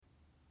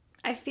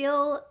I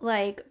feel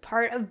like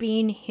part of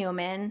being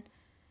human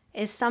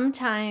is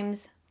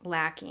sometimes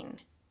lacking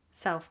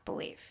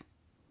self-belief.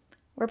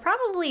 We're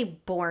probably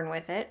born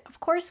with it.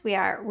 Of course we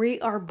are. We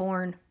are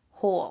born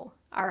whole,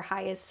 our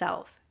highest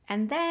self.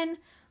 And then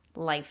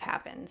life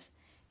happens,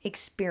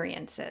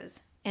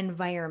 experiences,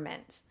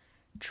 environments,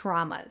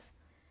 traumas.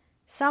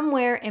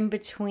 Somewhere in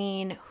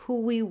between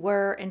who we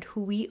were and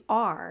who we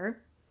are,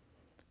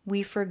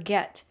 we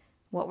forget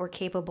what we're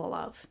capable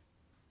of.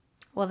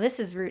 Well, this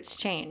is Roots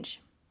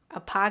Change,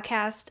 a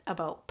podcast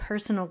about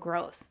personal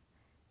growth,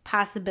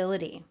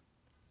 possibility,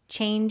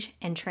 change,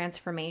 and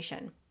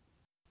transformation.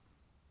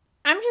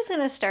 I'm just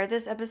going to start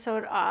this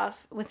episode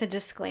off with a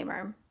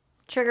disclaimer.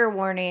 Trigger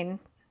warning,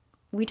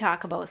 we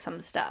talk about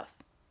some stuff.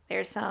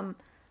 There's some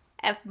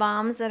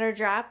F-bombs that are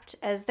dropped,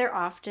 as there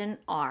often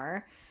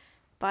are,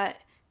 but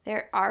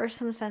there are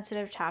some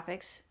sensitive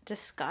topics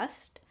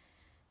discussed.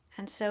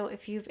 And so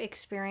if you've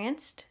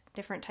experienced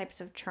different types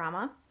of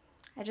trauma,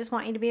 I just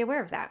want you to be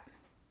aware of that.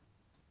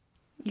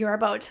 You're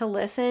about to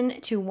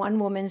listen to one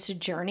woman's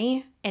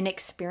journey in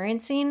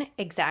experiencing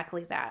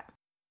exactly that.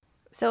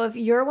 So if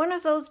you're one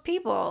of those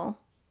people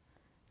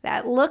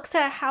that looks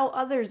at how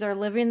others are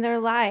living their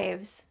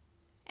lives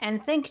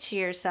and think to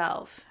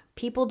yourself,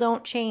 people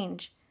don't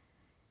change,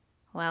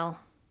 well,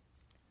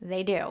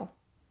 they do.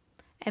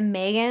 And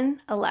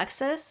Megan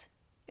Alexis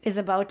is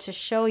about to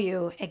show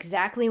you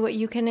exactly what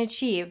you can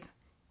achieve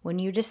when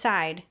you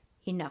decide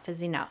enough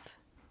is enough.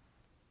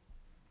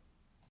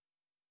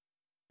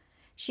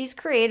 She's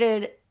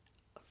created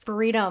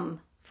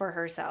freedom for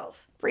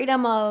herself.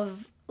 Freedom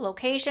of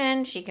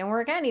location, she can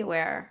work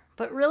anywhere,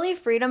 but really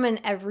freedom in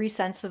every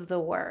sense of the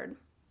word.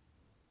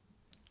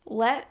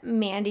 Let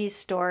Mandy's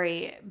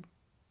story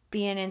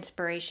be an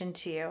inspiration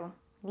to you.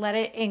 Let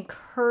it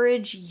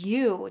encourage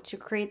you to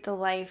create the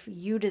life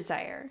you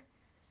desire.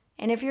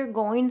 And if you're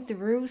going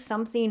through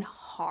something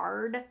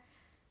hard,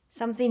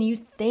 something you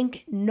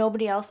think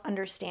nobody else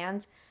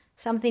understands,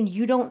 something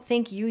you don't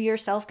think you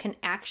yourself can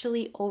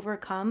actually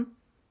overcome,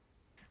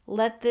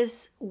 let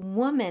this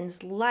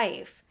woman's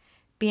life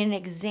be an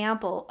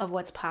example of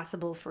what's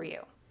possible for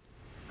you.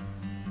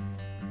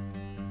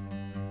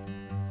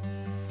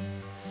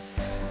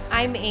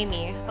 I'm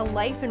Amy, a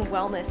life and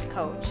wellness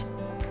coach.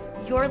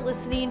 You're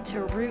listening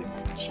to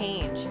Roots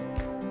Change,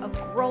 a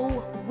Grow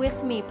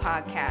With Me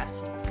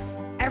podcast.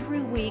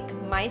 Every week,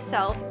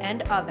 myself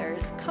and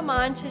others come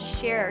on to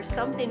share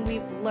something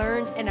we've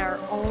learned in our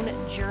own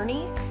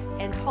journey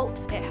in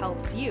hopes it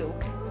helps you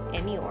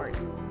in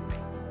yours.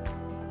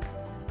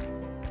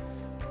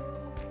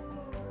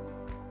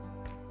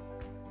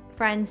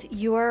 Friends,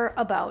 you're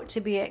about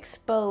to be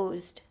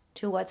exposed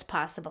to what's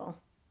possible.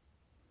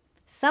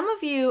 Some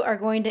of you are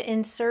going to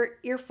insert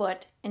your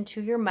foot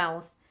into your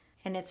mouth,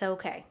 and it's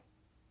okay.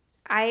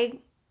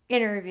 I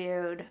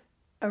interviewed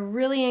a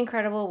really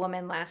incredible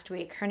woman last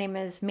week. Her name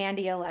is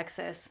Mandy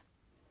Alexis.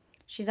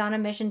 She's on a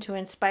mission to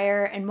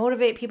inspire and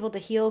motivate people to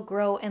heal,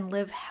 grow, and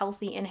live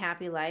healthy and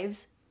happy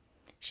lives.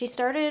 She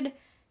started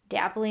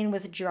dabbling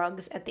with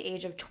drugs at the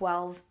age of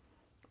 12.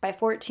 By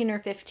 14 or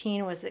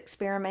 15, was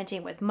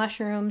experimenting with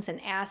mushrooms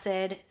and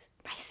acid.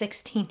 By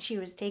 16, she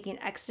was taking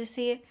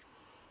ecstasy.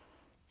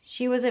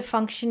 She was a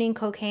functioning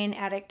cocaine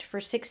addict for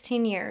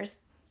 16 years.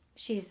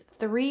 She's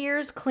 3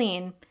 years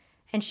clean,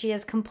 and she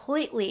has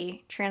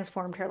completely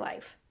transformed her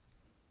life.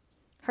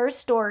 Her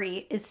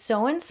story is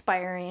so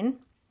inspiring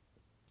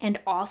and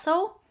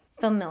also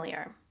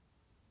familiar.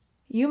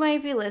 You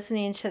might be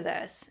listening to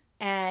this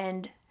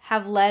and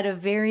have led a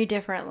very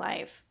different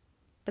life,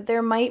 but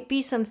there might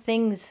be some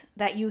things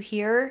that you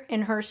hear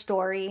in her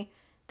story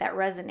that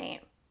resonate.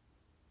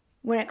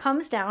 When it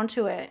comes down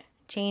to it,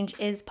 change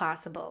is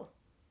possible.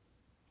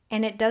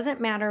 And it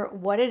doesn't matter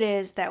what it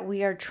is that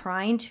we are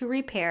trying to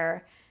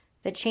repair,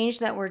 the change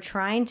that we're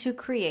trying to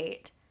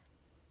create,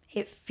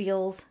 it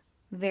feels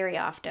very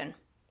often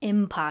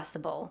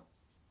impossible.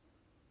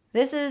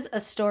 This is a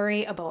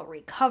story about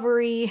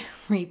recovery,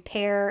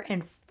 repair,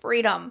 and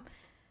freedom.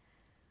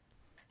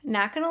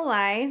 Not gonna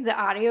lie, the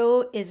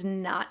audio is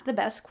not the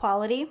best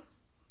quality,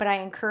 but I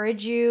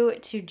encourage you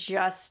to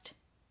just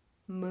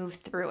move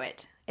through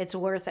it. It's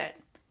worth it.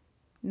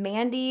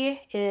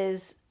 Mandy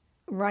is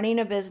running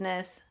a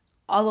business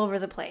all over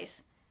the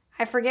place.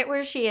 I forget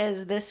where she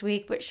is this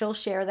week, but she'll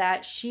share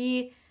that.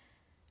 She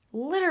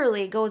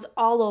literally goes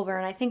all over,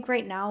 and I think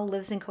right now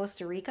lives in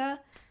Costa Rica.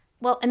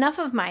 Well, enough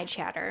of my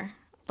chatter.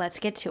 Let's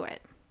get to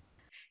it.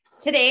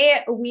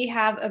 Today, we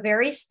have a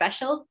very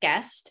special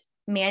guest,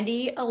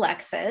 Mandy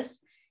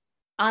Alexis,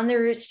 on the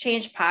Roots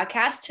Change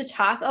podcast to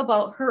talk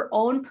about her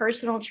own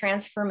personal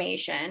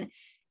transformation.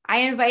 I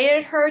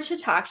invited her to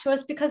talk to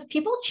us because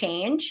people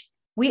change.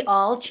 We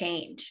all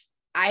change.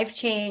 I've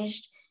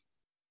changed.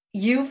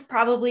 You've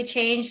probably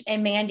changed.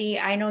 And Mandy,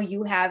 I know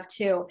you have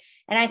too.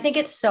 And I think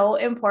it's so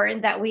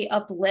important that we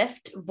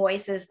uplift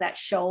voices that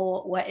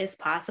show what is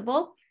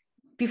possible.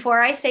 Before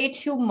I say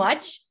too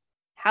much,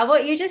 how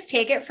about you just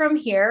take it from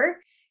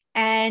here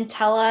and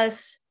tell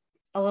us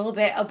a little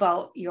bit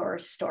about your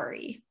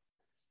story?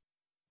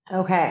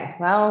 Okay,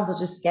 well, we'll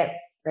just get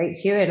right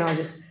to it, and I'll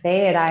just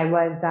say it. I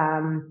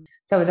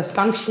was a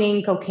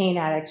functioning cocaine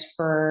addict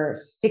for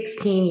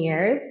 16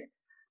 years.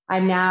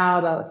 I'm now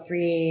about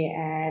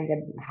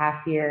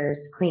 3.5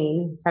 years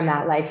clean from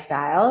that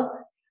lifestyle.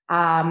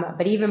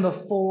 But even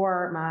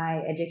before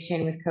my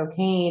addiction with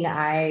cocaine,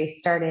 I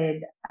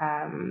started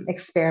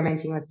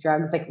experimenting with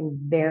drugs like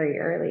very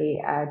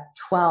early.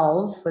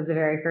 12 was the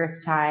very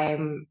first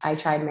time I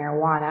tried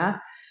marijuana.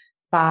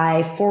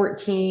 By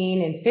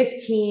 14 and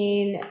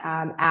 15,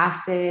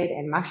 acid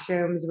and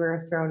mushrooms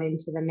were thrown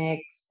into the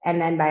mix.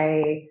 And then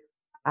by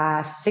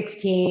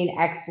 16,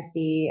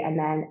 ecstasy, and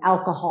then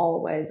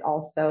alcohol was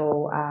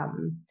also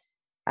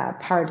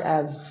part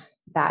of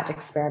that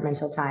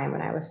experimental time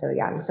when I was so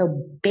young.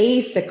 So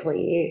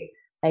basically,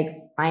 like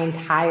my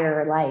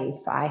entire life,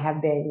 I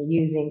have been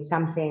using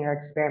something or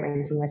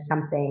experimenting with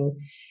something.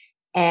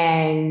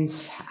 And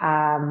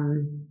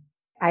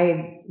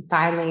I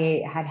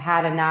finally had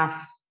had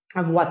enough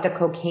of what the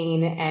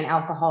cocaine and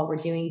alcohol were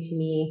doing to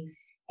me.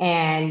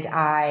 And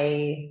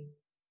I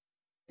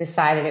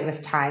decided it was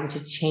time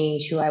to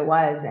change who I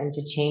was and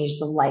to change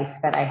the life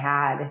that I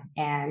had.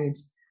 And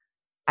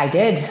I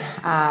did,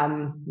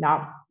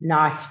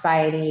 not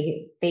by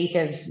any fate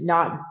of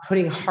not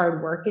putting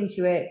hard work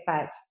into it,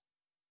 but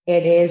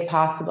it is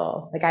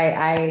possible.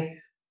 Like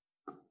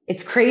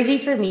it's crazy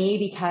for me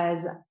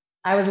because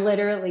I was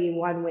literally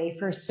one way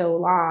for so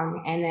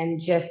long. And then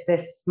just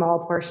this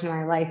small portion of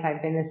my life,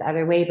 I've been this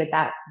other way. But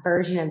that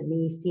version of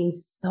me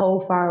seems so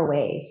far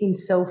away,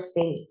 seems so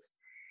faint.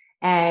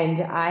 And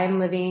I'm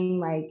living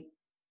like,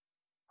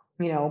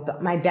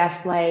 my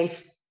best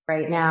life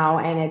right now.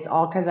 And it's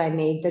all because I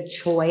made the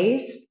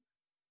choice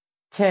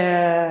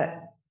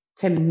to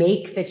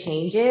make the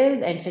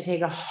changes and to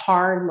take a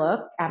hard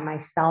look at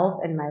myself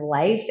and my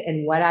life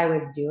and what I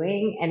was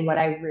doing and what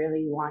I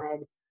really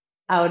wanted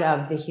out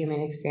of the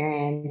human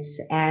experience.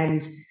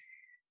 And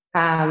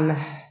um,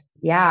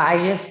 yeah, I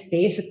just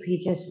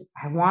basically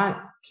I want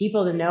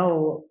people to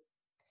know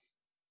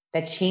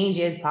that change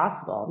is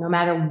possible, no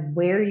matter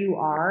where you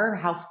are,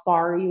 how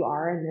far you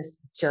are in this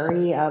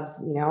journey of,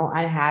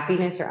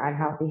 unhappiness or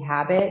unhealthy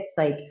habits.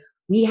 Like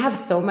we have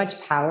so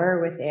much power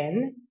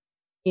within,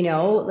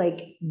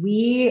 like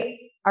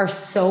we are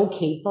so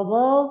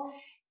capable,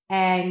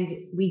 and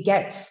we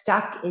get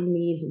stuck in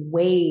these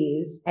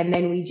ways, and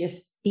then we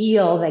just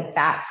feel like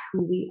that's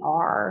who we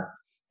are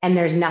and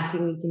there's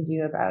nothing we can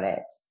do about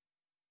it.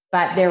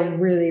 But there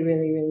really,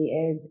 really, really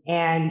is.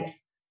 And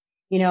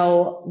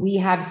we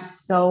have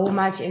so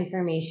much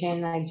information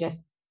like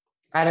just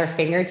at our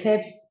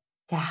fingertips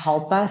to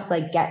help us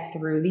like get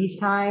through these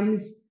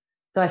times.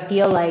 So I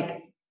feel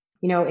like,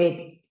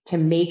 it to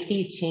make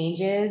these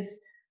changes,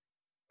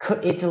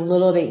 it's a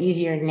little bit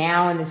easier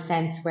now in the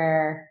sense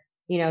where,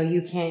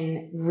 you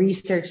can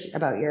research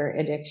about your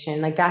addiction.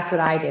 Like that's what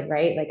I did,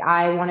 right? Like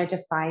I wanted to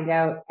find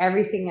out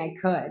everything I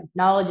could.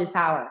 Knowledge is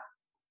power.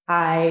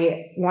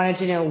 I wanted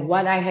to know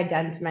what I had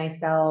done to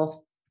myself.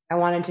 I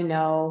wanted to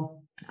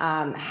know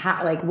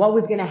how, like, what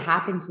was going to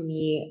happen to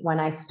me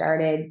when I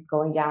started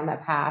going down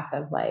that path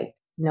of like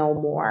no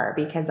more,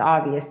 because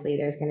obviously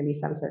there's going to be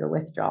some sort of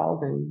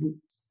withdrawals and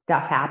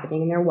stuff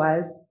happening, and there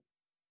was.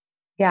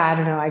 Yeah, I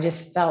don't know. I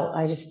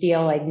just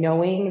feel like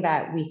knowing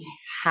that we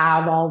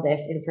have all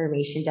this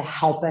information to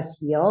help us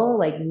heal,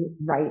 like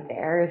right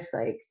there is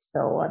like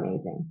so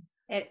amazing.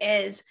 It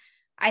is.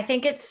 I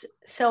think it's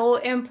so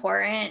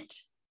important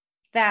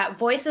that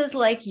voices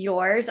like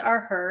yours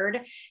are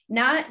heard,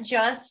 not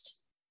just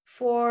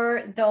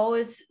for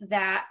those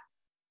that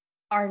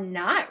are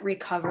not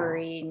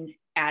recovering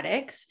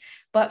addicts,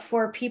 but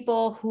for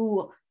people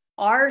who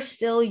are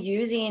still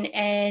using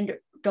and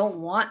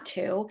don't want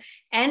to,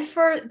 and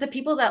for the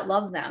people that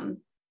love them.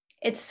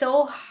 It's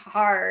so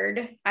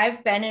hard.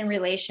 I've been in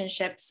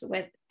relationships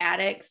with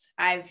addicts.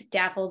 I've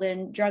dabbled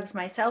in drugs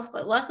myself,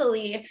 but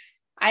luckily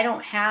I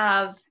don't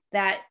have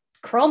that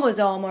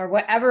chromosome or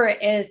whatever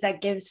it is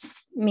that gives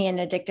me an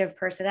addictive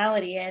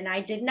personality. And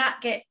I did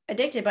not get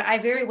addicted, but I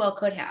very well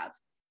could have.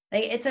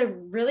 Like it's a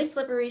really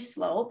slippery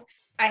slope.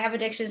 I have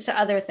addictions to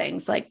other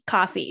things like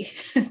coffee.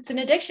 It's an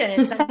addiction.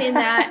 It's something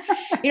that,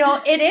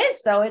 it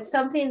is though. It's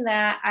something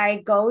that I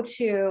go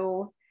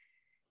to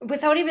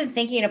without even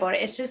thinking about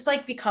it. It's just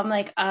like become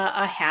like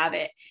a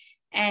habit.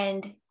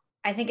 And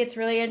I think it's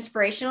really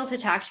inspirational to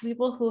talk to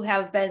people who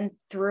have been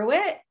through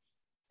it.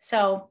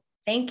 So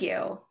thank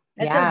you.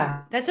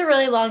 Yeah. That's a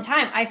really long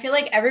time. I feel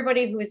like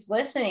everybody who is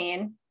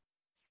listening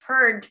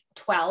heard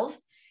 12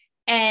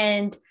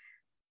 and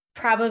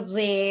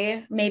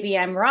probably, maybe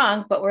I'm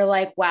wrong, but we're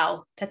like,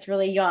 wow, that's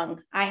really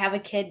young. I have a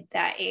kid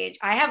that age.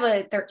 I have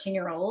a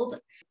 13-year-old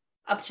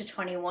up to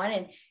 21.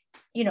 And,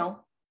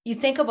 you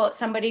think about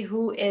somebody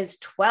who is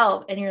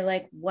 12 and you're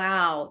like,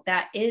 wow,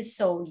 that is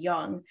so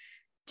young.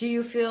 Do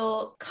you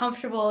feel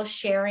comfortable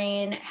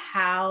sharing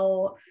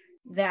how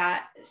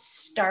that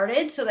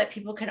started so that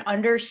people can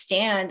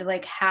understand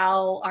like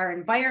how our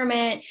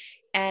environment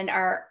and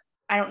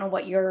I don't know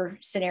what your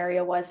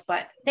scenario was,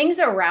 but things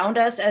around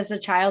us as a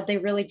child, they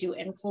really do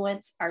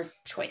influence our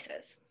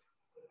choices.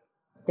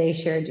 They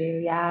sure do.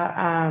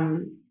 Yeah.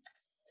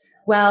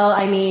 Well,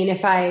 I mean,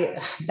 if I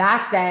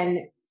back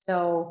then,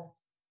 so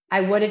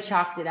I would have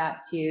chalked it up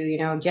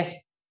to, just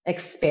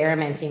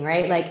experimenting,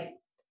 right? Like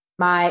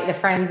the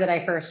friends that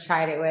I first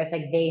tried it with,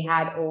 like they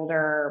had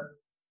older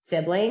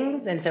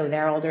siblings, and so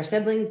their older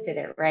siblings did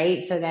it,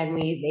 right? So then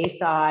they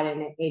saw it,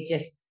 and it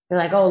just, they're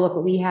like, oh, look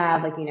what we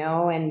have, like,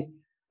 and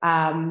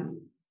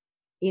um,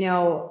 you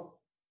know,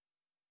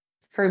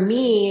 for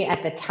me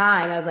at the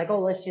time, I was like, oh,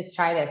 let's just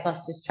try this,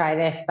 let's just try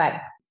this. But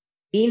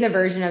being the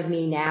version of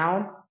me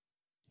now,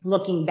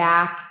 looking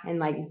back and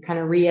like kind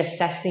of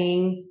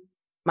reassessing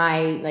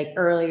my like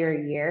earlier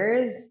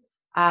years,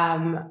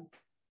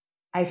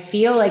 I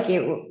feel like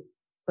it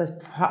was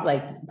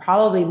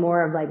probably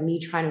more of like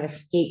me trying to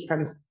escape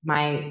from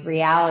my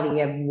reality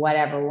of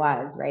whatever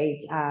was, right?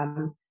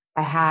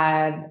 I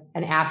had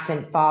an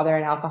absent father,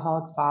 an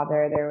alcoholic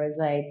father. There was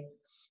like,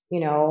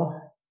 you know,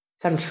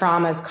 some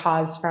traumas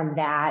caused from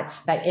that.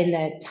 But in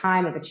the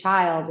time of a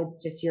child,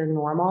 it's just your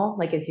normal,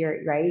 like it's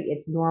your, right?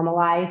 It's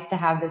normalized to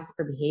have this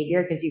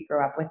behavior because you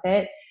grow up with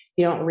it.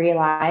 You don't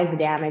realize the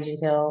damage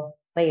until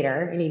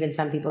later. And even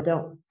some people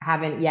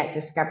haven't yet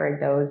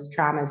discovered those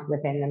traumas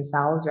within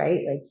themselves, right?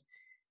 Like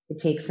it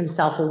takes some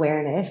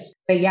self-awareness.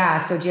 But yeah,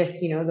 so just,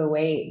 the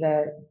way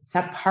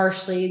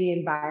partially the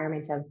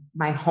environment of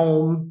my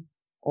home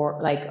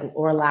or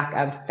lack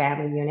of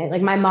family unit.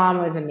 Like my mom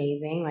was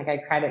amazing. Like I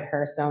credit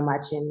her so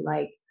much in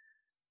like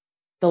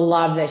the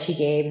love that she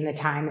gave and the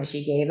time that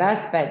she gave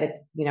us. But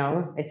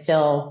it's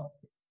still,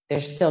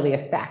 there's still the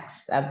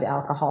effects of the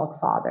alcoholic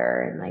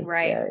father, and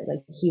Right.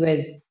 He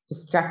was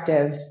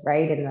destructive,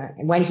 right?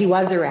 And when he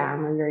was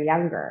around, when we were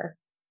younger,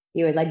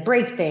 he would like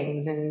break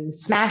things and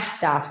smash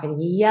stuff, and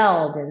he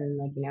yelled, and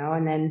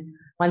and then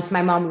once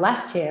my mom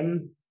left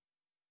him,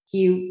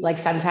 he like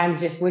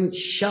sometimes just wouldn't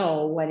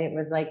show when it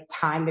was like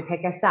time to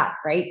pick us up,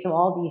 right? So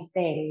all these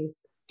things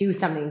do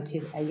something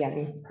to a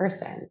young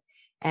person.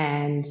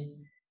 And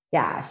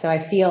yeah, so I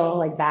feel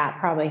like that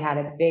probably had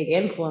a big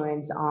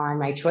influence on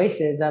my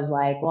choices of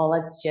like, well,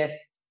 let's just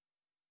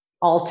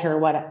alter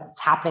what's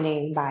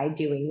happening by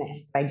doing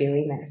this,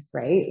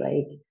 right?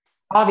 Like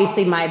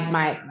obviously my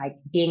like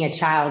being a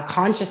child,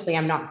 consciously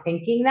I'm not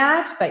thinking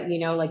that, but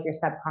like your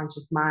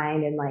subconscious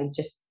mind and like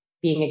just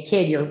being a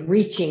kid, you're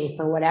reaching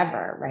for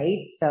whatever,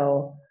 right?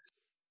 So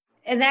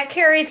and that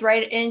carries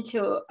right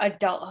into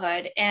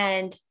adulthood,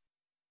 and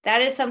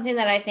that is something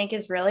that I think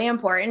is really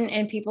important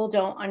and people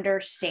don't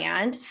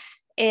understand,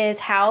 is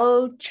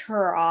how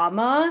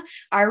trauma,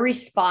 our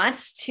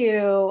response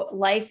to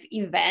life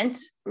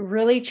events,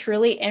 really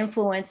truly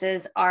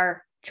influences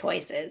our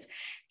choices.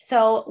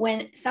 So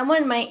when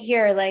someone might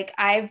hear like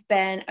I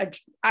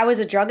was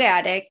a drug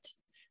addict,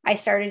 I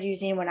started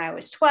using when I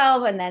was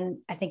 12, and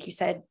then I think you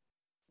said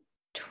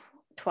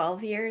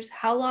 12 years.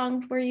 How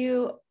long were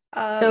you?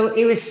 So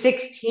it was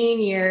 16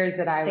 years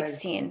that I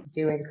 16. was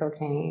doing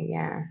cocaine.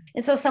 Yeah.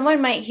 And so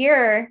someone might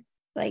hear,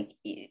 like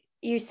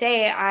you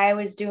say, I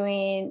was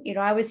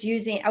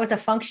a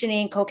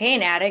functioning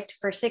cocaine addict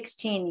for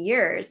 16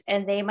 years.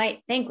 And they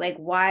might think like,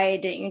 why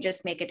didn't you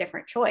just make a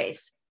different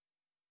choice?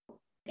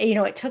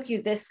 It took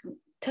you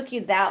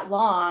that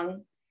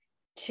long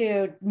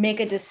to make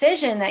a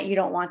decision that you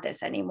don't want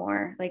this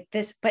anymore, like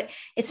this. But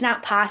it's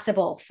not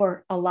possible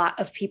for a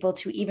lot of people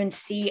to even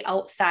see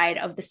outside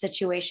of the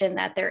situation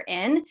that they're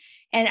in.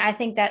 And I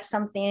think that's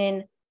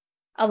something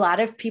a lot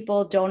of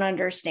people don't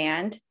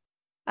understand.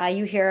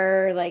 You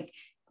hear like,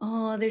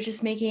 oh, they're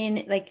just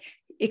making like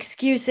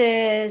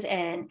excuses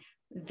and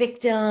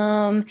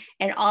victim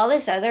and all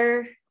this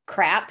other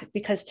crap,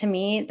 because to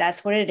me,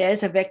 that's what it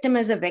is. A victim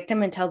is a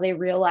victim until they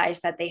realize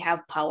that they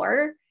have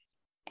power.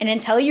 And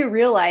until you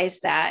realize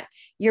that,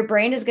 your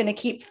brain is going to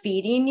keep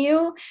feeding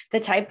you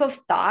the type of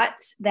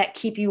thoughts that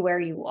keep you where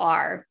you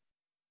are.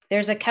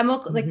 There's a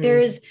chemical,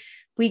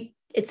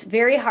 it's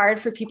very hard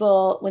for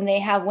people when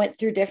they went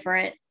through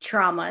different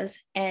traumas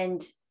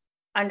and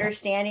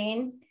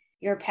understanding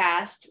your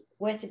past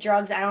with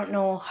drugs. I don't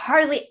know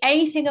hardly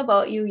anything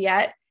about you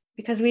yet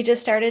because we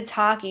just started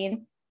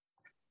talking.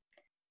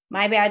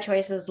 My bad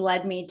choices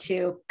led me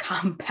to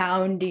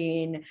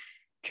compounding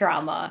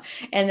trauma.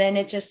 And then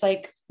it just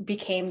like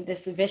became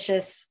this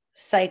vicious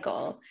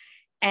cycle.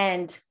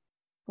 And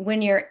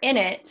when you're in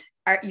it,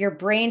 your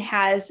brain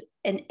has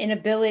an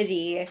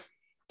inability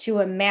to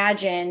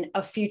imagine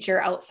a future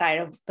outside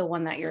of the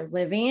one that you're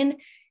living.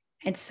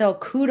 And so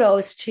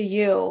kudos to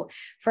you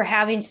for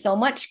having so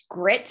much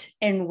grit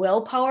and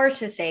willpower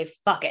to say,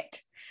 fuck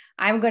it.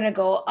 I'm going to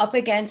go up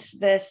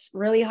against this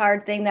really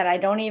hard thing that I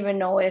don't even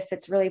know if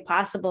it's really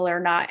possible or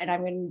not. And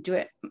I'm going to do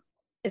it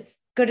as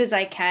good as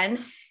I can.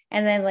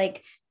 And then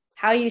like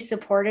how you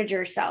supported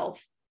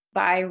yourself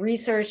by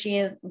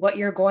researching what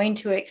you're going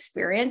to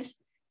experience.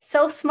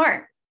 So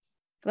smart.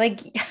 Like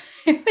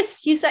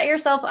you set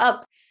yourself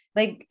up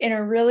like in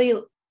a really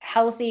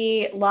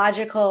healthy,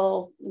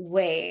 logical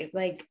way,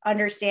 like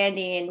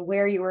understanding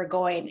where you were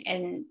going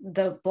and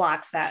the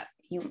blocks that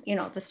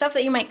the stuff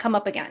that you might come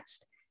up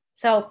against.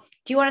 So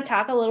do you want to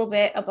talk a little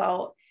bit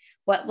about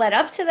what led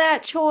up to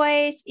that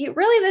choice.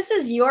 Really, this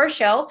is your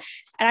show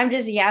and I'm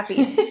just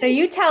yapping. So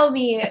you tell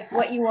me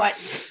what you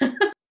want.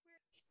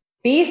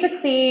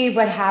 Basically,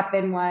 what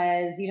happened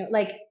was,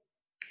 like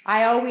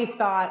I always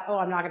thought, oh,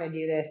 I'm not going to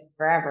do this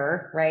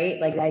forever,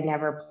 right? Like I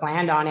never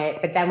planned on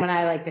it. But then when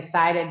I like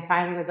decided,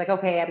 finally was like,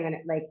 okay, I'm going to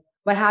like,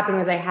 what happened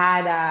was I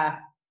had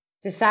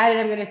decided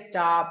I'm going to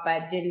stop,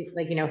 but didn't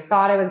like,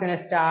 thought I was going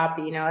to stop.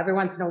 Every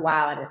once in a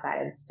while I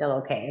decided it's still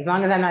okay. As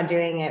long as I'm not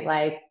doing it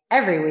like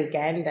every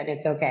weekend, then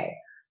it's okay.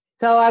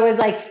 So I was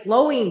like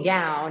slowing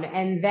down.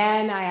 And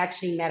then I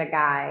actually met a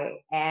guy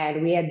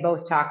and we had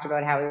both talked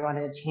about how we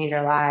wanted to change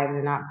our lives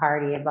and not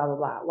party and blah, blah,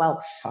 blah.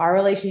 Well, our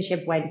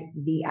relationship went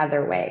the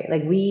other way.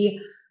 Like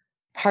we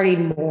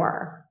partied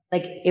more.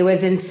 Like it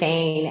was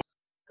insane.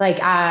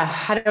 Like,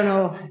 I don't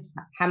know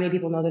how many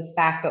people know this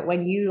fact, but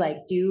when you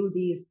like do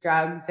these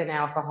drugs and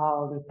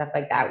alcohol and stuff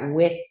like that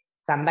with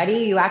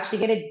somebody, you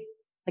actually get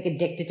like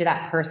addicted to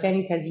that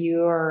person because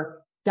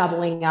you're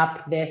doubling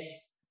up this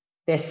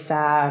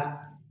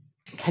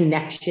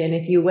connection,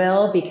 if you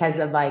will, because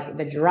of like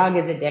the drug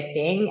is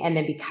addicting. And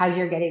then because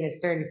you're getting a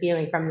certain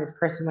feeling from this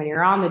person when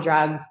you're on the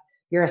drugs,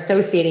 you're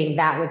associating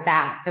that with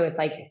that. So it's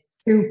like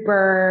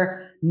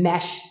super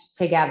meshed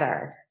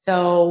together.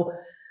 So,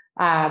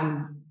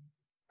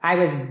 I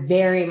was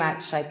very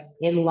much like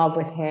in love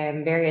with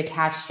him, very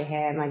attached to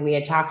him. Like we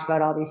had talked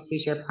about all these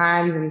future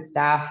plans and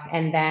stuff.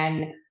 And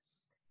then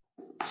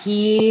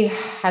he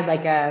had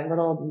like a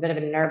little bit of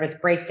a nervous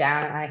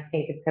breakdown. And I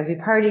think it's because we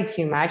partied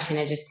too much and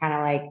it just kind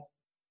of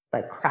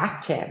like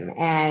cracked him.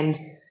 And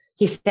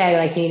he said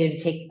like he needed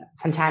to take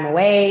some time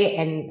away.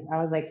 And I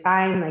was like,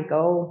 fine, like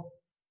go.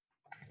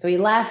 So he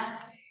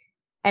left.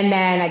 And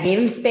then I gave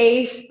him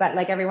space, but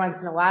like every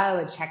once in a while I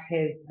would check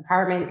his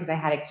apartment because I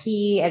had a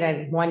key. And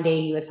then one day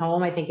he was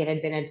home. I think it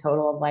had been a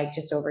total of like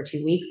just over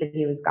 2 weeks that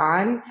he was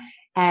gone.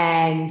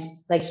 And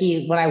like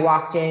when I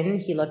walked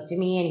in, he looked at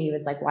me and he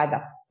was like, why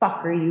the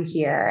fuck are you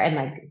here?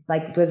 And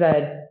it was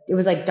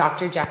like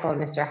Dr. Jekyll and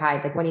Mr.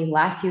 Hyde. Like when he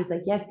left, he was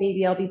like, yes,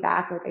 baby, I'll be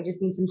back. Like I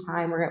just need some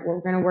time.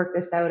 We're going to work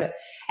this out.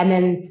 And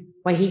then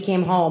when he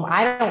came home,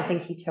 I don't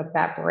think he took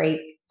that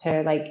break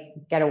to like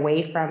get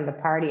away from the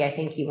party. I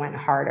think he went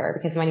harder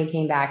because when he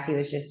came back, he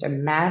was just a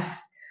mess.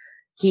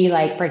 He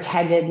like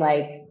pretended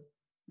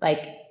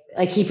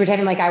he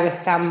pretended like I was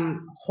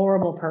some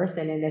horrible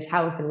person in this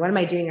house. And what am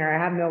I doing here? I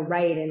have no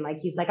right. And like,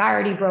 he's like, I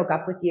already broke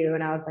up with you.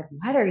 And I was like,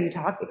 what are you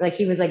talking? Like,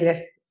 he was like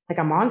this, like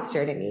a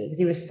monster to me because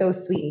he was so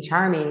sweet and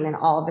charming. And then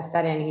all of a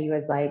sudden he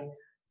was like,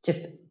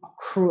 just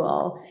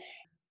cruel.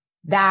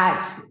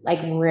 That like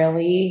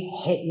really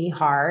hit me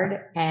hard.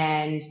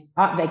 And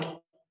like,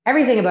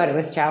 everything about it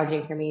was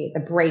challenging for me. The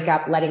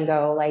breakup, letting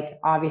go, like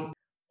obviously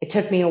it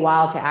took me a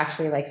while to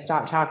actually like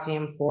stop talking to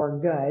him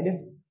for good.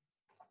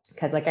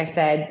 Cause like I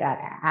said, that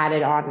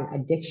added on an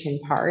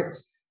addiction part,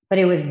 but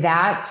it was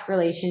that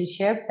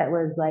relationship that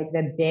was like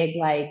the big,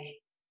 like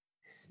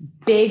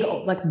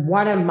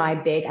one of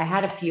my I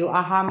had a few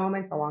aha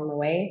moments along the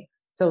way.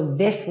 So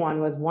this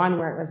one was one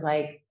where it was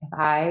like, if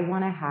I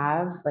want to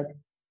have like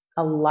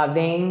a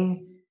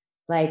loving,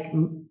 like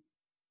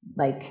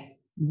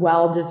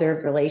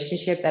well-deserved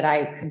relationship that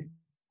I could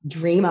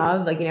dream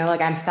of. Like,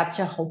 like I'm such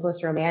a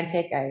hopeless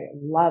romantic. I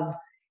love,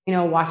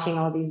 watching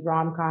all these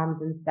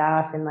rom-coms and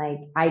stuff. And like,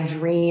 I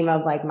dream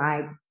of like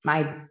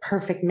my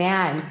perfect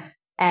man.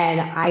 And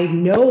I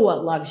know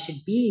what love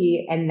should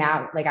be. And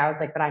now like, I was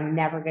like, but I'm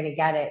never going to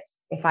get it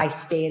if I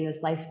stay in this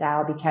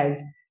lifestyle because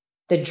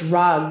the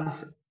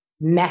drugs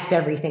mess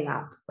everything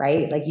up,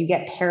 right? Like you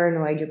get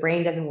paranoid, your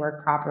brain doesn't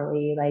work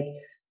properly. Like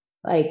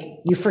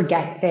you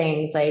forget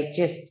things, like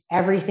just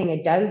everything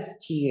it does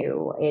to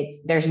you.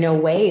 There's no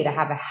way to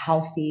have a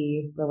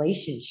healthy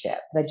relationship.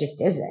 That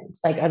just isn't,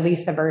 like at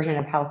least the version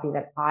of healthy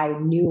that I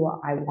knew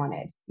I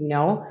wanted,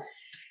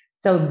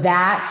 So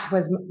that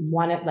was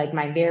one of like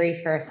my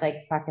very first, like,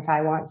 fuck, if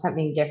I want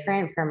something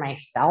different for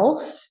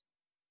myself,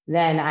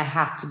 then I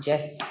have to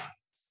just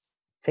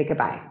say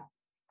goodbye.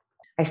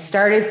 I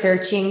started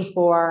searching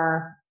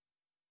for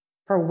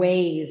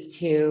ways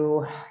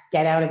to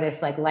get out of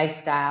this like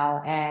lifestyle.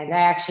 And I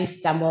actually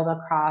stumbled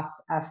across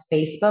a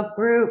Facebook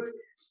group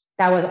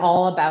that was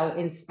all about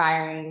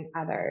inspiring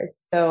others.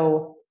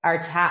 So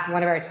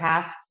one of our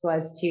tasks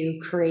was to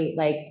create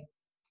like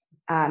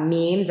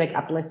memes, like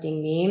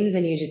uplifting memes.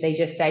 And they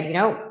just said,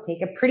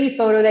 take a pretty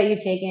photo that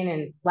you've taken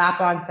and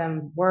slap on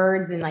some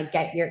words and like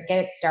get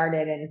it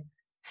started and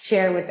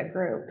share with the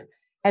group.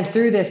 And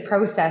through this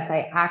process,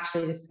 I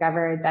actually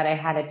discovered that I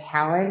had a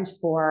talent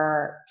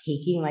for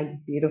taking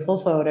like beautiful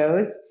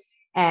photos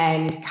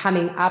and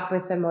coming up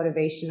with a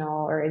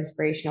motivational or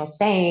inspirational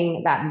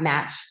saying that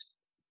matched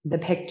the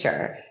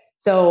picture.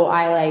 So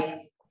I like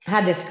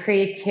had this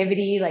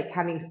creativity like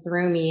coming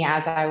through me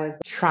as I was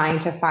trying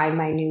to find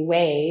my new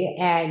way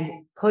and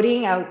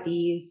putting out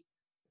these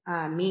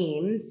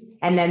memes,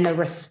 and then the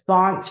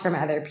response from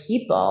other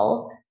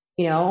people,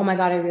 oh my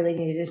God, I really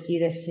needed to see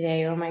this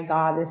today. Oh my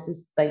God, this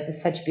is like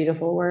such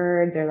beautiful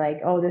words, or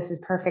like, oh, this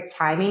is perfect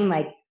timing.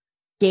 Like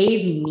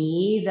gave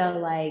me the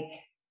like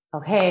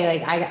okay,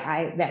 like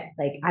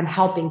I'm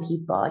helping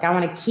people. Like I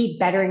want to keep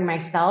bettering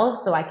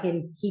myself so I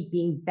can keep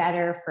being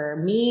better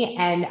for me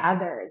and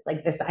others.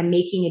 Like this, I'm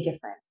making a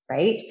difference,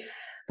 right?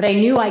 But I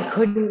knew I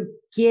couldn't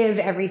give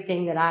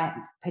everything that I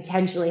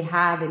potentially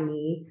have in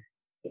me,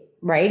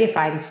 right? If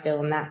I'm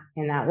still in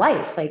that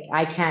life, like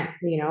I can't,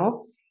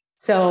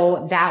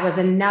 so that was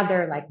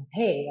another like,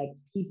 hey, like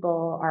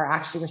people are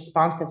actually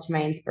responsive to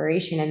my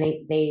inspiration, and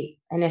they,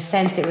 in a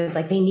sense, it was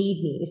like they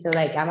need me. So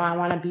like, I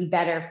want to be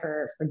better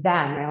for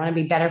them. I want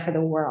to be better for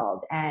the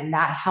world. And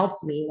that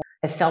helped me.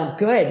 It felt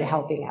good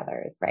helping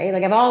others, right?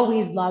 Like I've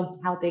always loved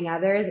helping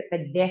others,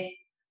 but this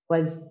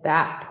was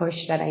that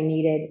push that I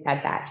needed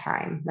at that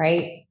time,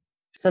 right?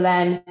 So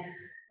then,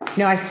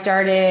 I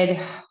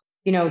started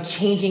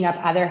changing up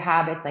other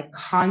habits, like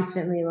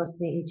constantly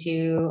listening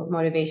to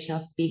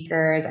motivational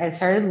speakers. I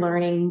started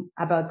learning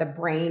about the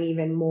brain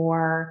even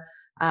more,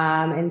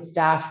 and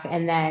stuff.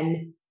 And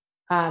then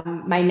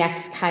my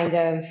next kind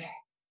of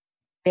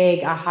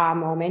big aha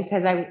moment,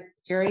 because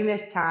during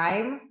this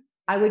time,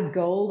 I would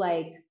go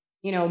like,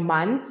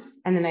 months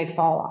and then I'd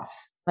fall off.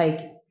 Like,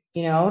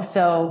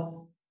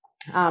 so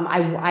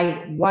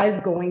I was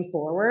going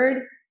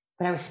forward,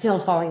 but I was still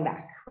falling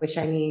back, which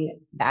I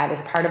mean, that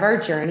is part of our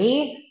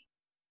journey.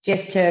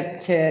 Just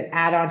to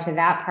add on to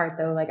that part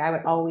though, like I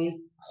would always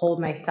hold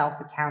myself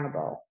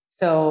accountable.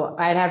 So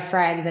I'd have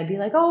friends, I'd be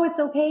like, oh, it's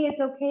okay. It's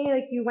okay.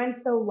 Like you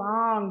went so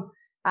long.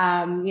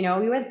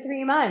 We went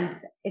 3 months.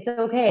 It's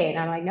okay. And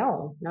I'm like,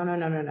 no.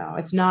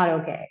 It's not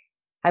okay.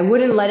 I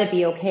wouldn't let it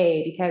be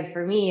okay, because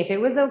for me, if it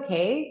was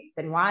okay,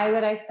 then why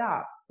would I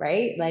stop?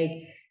 Right? Like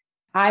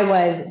I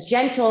was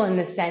gentle in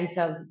the sense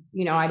of,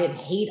 I didn't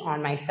hate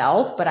on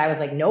myself, but I was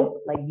like,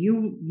 nope, like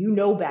you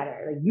know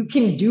better, like you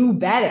can do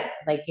better,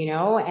 like,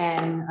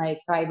 and like,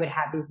 so I would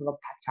have these little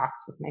pep talks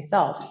with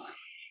myself.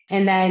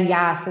 And then,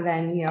 yeah, so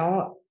then,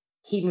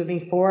 keep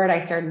moving forward.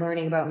 I started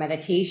learning about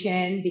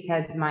meditation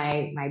because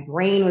my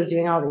brain was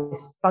doing all these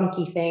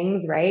funky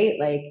things, right?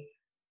 Like,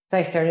 so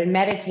I started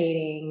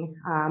meditating.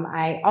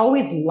 I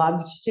always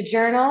loved to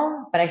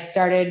journal, but I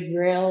started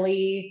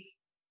really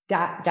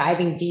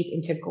diving deep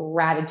into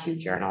gratitude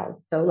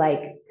journals. So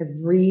like, because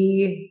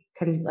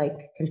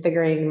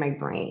configuring my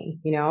brain,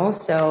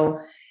 so,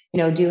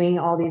 doing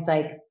all these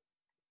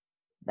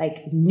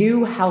like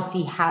new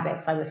healthy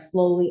habits. I was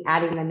slowly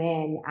adding them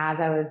in as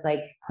I was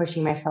like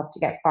pushing myself to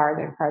get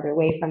farther and farther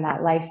away from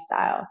that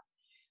lifestyle.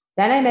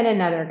 Then I met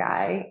another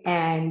guy,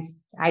 and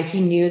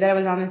he knew that I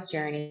was on this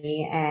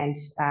journey, and,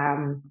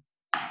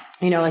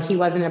 like he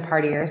wasn't a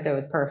partier, so it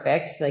was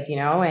perfect. Like,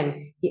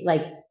 and he,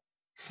 like,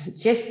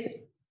 just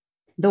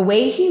the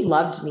way he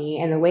loved me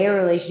and the way our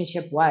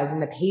relationship was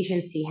and the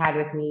patience he had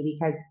with me,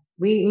 because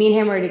me and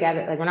him were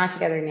together, like we're not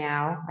together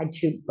now.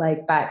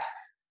 But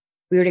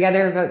we were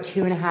together about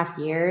 2.5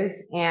 years,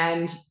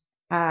 and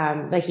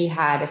like he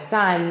had a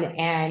son,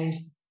 and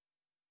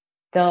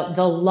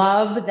the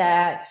love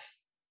that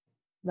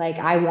like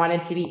I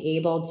wanted to be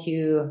able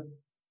to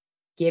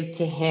give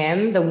to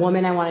him, the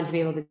woman I wanted to be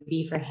able to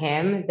be for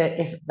him, that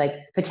if like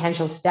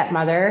potential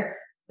stepmother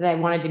that I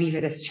wanted to be for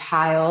this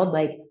child,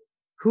 like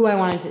who I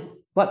wanted to,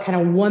 what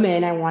kind of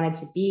woman I wanted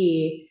to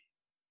be,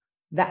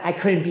 that I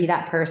couldn't be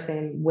that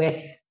person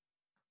with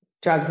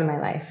drugs in my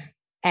life.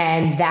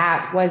 And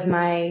that was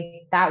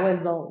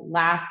the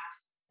last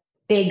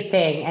big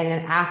thing. And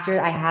then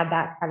after I had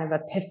that kind of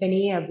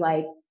epiphany of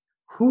like,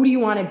 who do you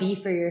want to be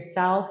for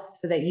yourself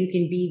so that you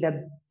can be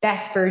the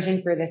best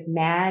version for this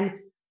man,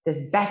 this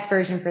best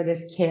version for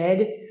this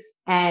kid?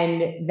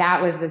 And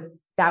that was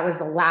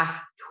the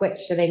last twitch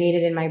that I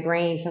needed in my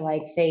brain to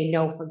like say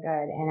no for good.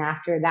 And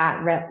after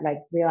that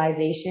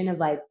realization of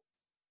like,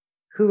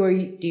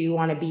 do you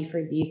want to be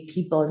for these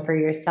people and for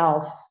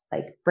yourself?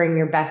 Like bring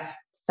your best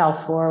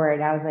self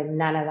forward. I was like,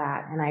 none of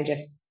that. And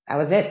that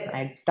was it.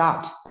 I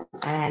stopped.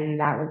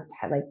 And that was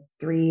like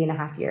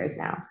 3.5 years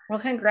now. Well,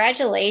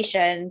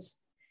 congratulations.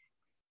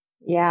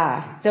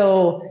 Yeah.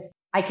 So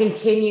I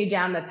continued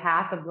down the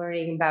path of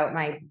learning about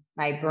my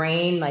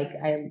brain. Like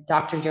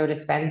Dr. Joe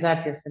Dispenza,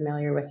 if you're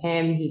familiar with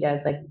him, he does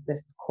like this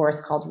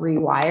course called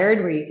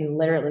Rewired, where you can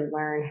literally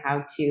learn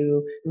how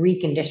to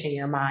recondition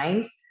your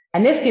mind.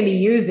 And this can be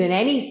used in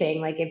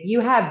anything. Like if you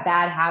have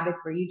bad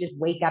habits where you just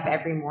wake up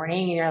every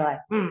morning and you're like,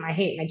 I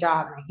hate my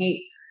job and I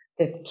hate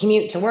the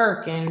commute to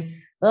work, and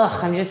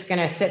I'm just going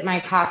to sip my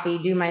coffee,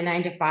 do my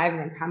 9 to 5,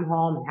 and then come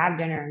home and have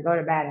dinner and go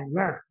to bed and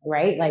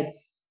right? Like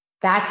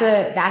that's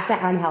an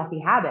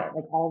unhealthy habit,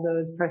 like all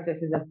those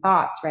processes of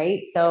thoughts,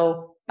 right?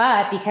 So,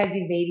 but because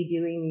you may be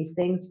doing these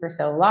things for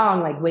so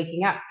long, like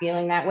waking up,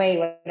 feeling that way,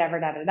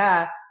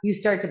 whatever, you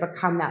start to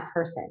become that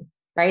person,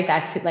 right?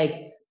 That's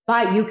like,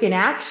 but you can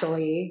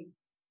actually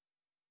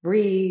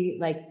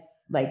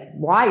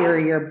wire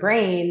your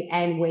brain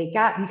and wake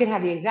up. You can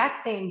have the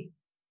exact same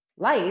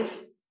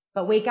life,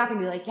 but wake up and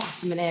be like,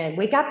 yes, I'm going to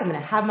wake up. I'm going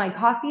to have my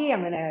coffee.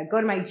 I'm going to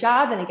go to my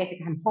job, and I get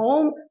to come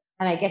home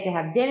and I get to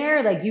have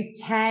dinner. Like you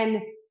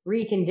can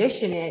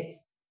recondition it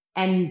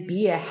and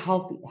be a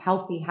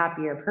healthy,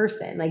 happier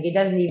person. Like it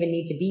doesn't even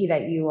need to be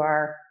that you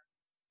are,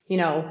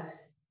 an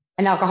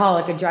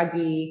alcoholic, a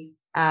druggie,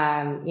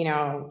 you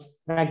know,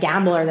 a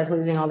gambler that's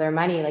losing all their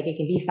money. Like it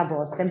can be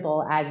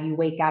simple as you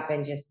wake up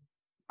and just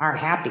aren't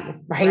happy,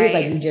 right?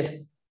 Like you just,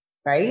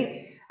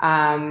 right.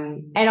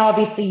 And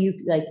obviously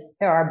you like,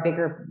 there are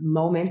bigger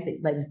moments,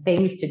 like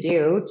things to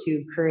do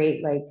to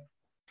create like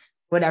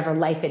whatever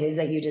life it is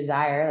that you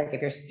desire. Like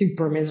if you're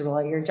super miserable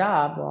at your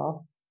job,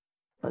 well,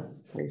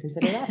 let's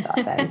reconsider that thought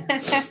then.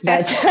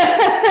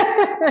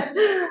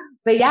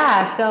 But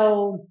yeah,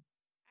 so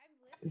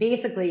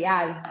basically,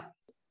 yeah.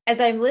 As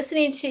I'm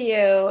listening to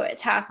you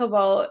talk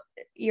about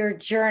your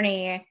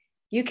journey,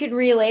 you can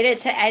relate it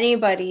to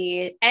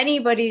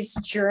anybody's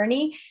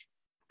journey.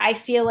 I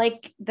feel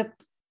like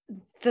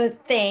the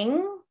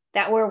thing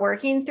that we're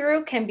working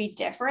through can be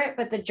different,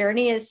 but the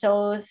journey is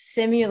so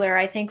similar,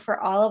 I think, for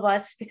all of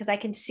us, because I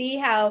can see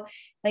how,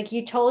 like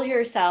you told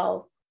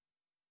yourself,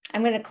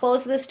 I'm going to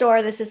close this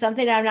door. This is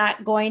something I'm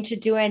not going to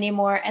do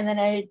anymore. And then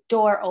a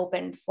door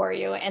opened for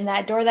you. And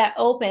that door that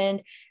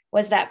opened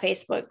was that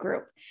Facebook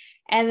group.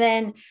 And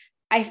then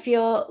I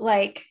feel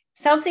like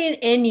something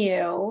in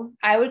you,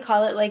 I would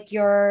call it like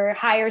your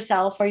higher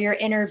self or your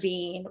inner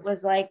being,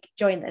 was like,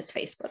 join this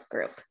Facebook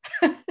group.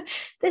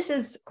 This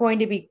is going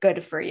to be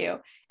good for you.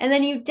 And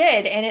then you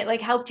did. And it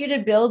like helped you to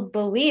build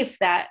belief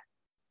that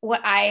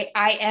what I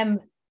am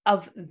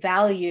of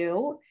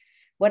value,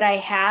 what I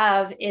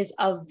have is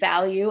of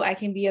value. I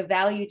can be of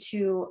value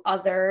to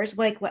others,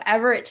 like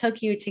whatever it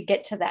took you to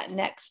get to that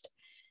next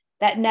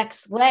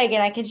leg.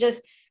 And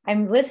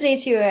I'm listening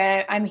to you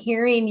and I'm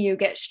hearing you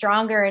get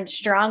stronger and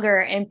stronger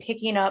and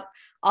picking up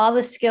all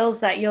the skills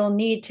that you'll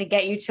need to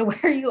get you to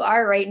where you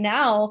are right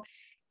now.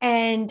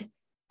 And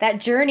that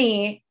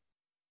journey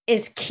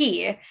is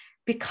key,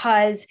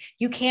 because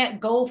you can't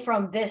go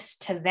from this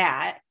to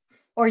that,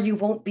 or you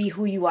won't be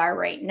who you are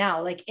right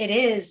now. Like it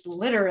is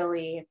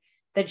literally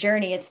the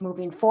journey. It's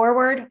moving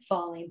forward,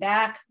 falling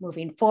back,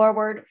 moving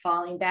forward,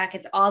 falling back.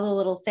 It's all the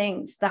little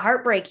things, the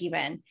heartbreak,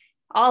 even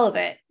all of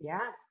it. Yeah.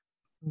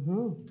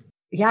 Mm-hmm.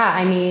 Yeah.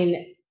 I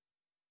mean,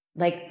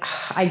 like,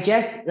 I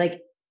just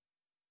like,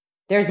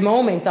 there's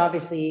moments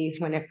obviously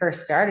when it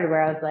first started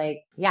where I was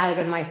like, yeah, like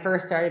when I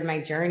first started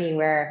my journey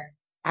where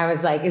I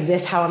was like, is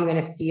this how I'm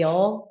going to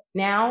feel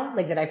now?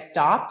 Like that I've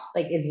stopped?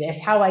 Like, is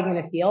this how I'm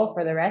going to feel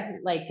for the rest?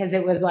 Like, cause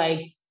it was like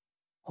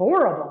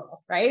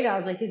horrible, right? I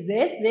was like, is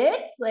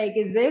this? Like,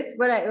 is this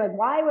what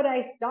why would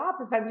I stop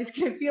if I'm just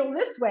going to feel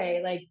this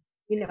way? Like,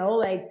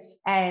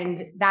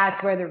 and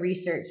that's where the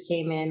research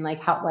came in,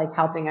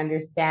 helping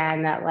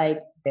understand that like,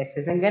 this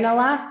isn't going to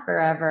last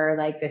forever.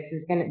 Like this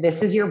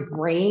is your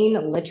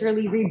brain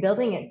literally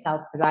rebuilding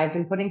itself, because I've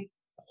been putting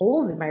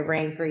holes in my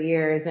brain for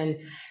years. And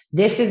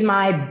this is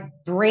my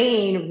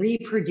brain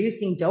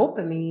reproducing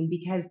dopamine,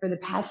 because for the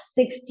past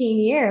 16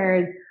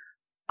 years,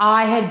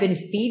 I had been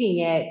feeding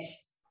it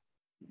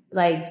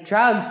like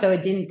drugs. So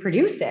it didn't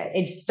produce it.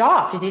 It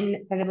stopped. It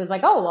didn't, because it was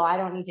like, oh, well, I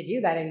don't need to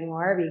do that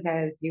anymore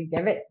because you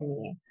give it to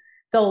me.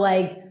 So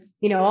like,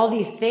 all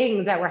these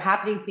things that were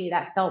happening to me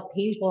that felt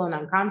painful and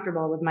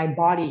uncomfortable was my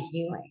body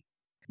healing.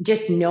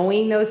 Just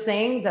knowing those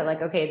things that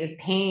like, okay, this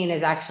pain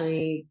is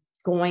actually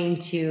going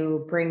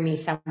to bring me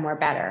somewhere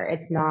better.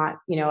 It's not,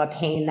 a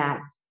pain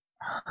that's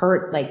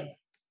hurt, like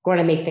going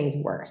to make things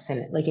worse.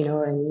 And like, you know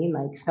what I mean?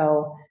 Like,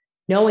 so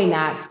knowing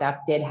that stuff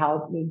did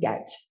help me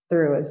get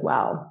through as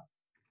well.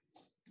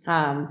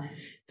 But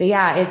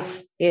yeah,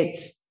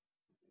 it's,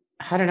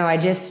 I don't know.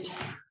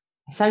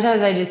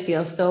 Sometimes I just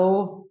feel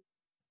so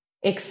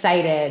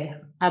excited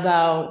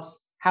about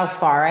how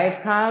far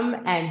I've come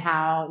and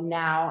how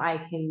now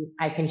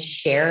I can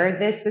share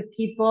this with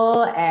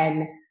people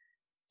and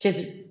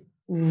just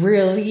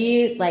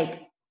really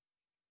like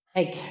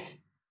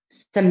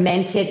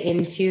cement it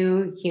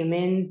into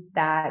humans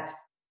that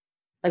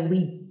like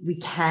we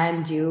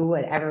can do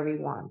whatever we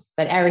want,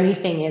 but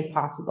anything is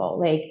possible.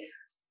 Like,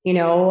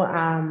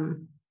 yeah,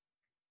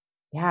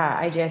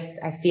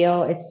 I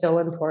feel it's so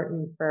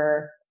important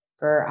for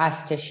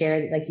us to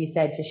share, like you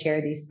said, to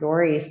share these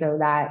stories, so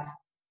that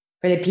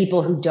for the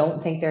people who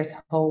don't think there's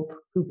hope,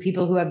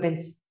 people who have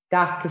been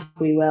stuck, if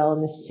we will,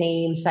 in the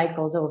same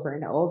cycles over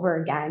and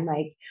over again,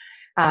 like,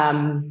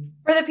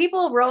 for the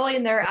people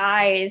rolling their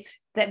eyes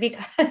that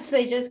because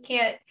they just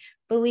can't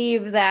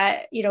believe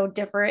that,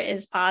 different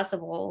is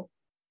possible.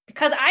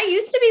 Because I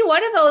used to be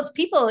one of those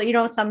people,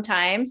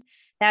 sometimes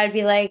that would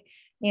be like,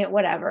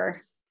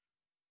 whatever.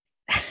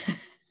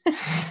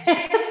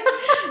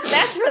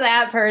 That's for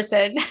that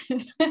person.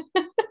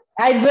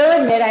 I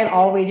will admit, I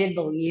always did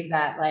believe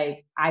that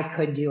like I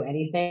could do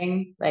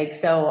anything. Like,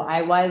 so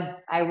I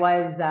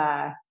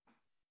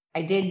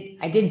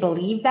did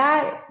believe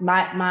that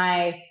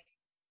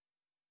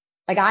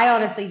like, I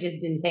honestly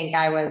just didn't think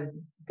I was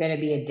going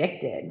to be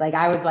addicted. Like,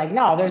 I was like,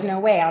 no, there's no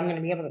way I'm going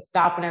to be able to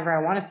stop whenever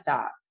I want to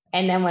stop.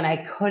 And then when I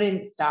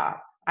couldn't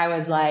stop, I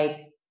was like,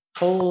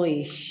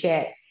 holy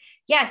shit.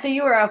 Yeah. So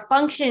you were a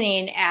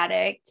functioning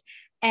addict.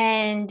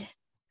 And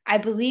I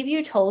believe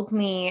you told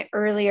me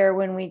earlier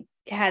when we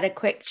had a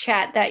quick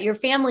chat that your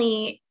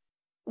family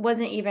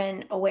wasn't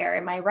even aware.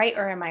 Am I right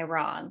or am I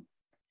wrong?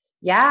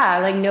 Yeah.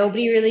 Like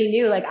nobody really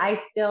knew. Like I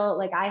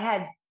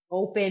had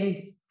opened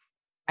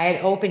I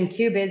had opened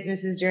 2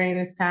 businesses during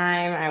this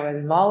time. I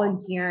was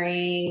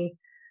volunteering.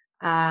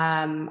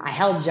 I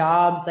held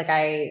jobs.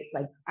 I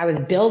was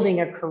building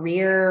a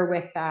career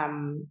with,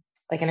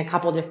 in a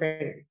couple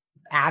different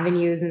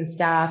avenues and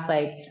stuff,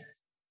 like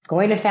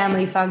going to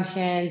family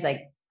functions,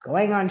 like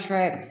going on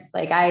trips.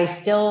 Like I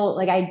still,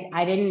 like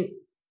I didn't,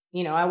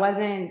 I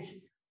wasn't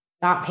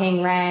not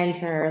paying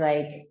rent or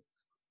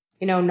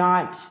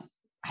not,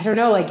 I don't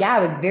know, I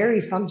was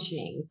very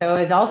functioning. So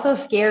it was also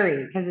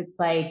scary because it's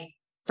like,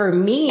 for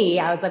me,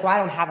 I was like, well, I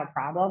don't have a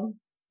problem.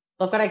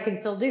 Look what I can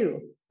still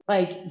do.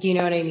 Like, do you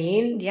know what I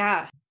mean?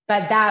 Yeah.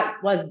 But that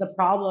was the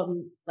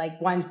problem.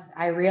 Like once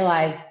I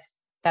realized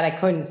that I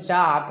couldn't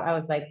stop, I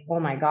was like, oh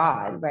my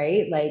God,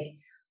 right?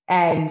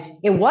 And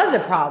it was a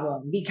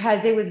problem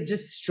because it was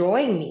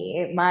destroying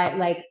me.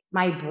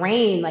 My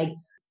brain,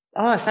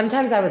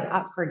 sometimes I was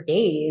up for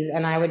days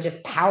and I would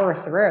just power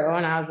through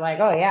and I was like,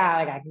 oh yeah,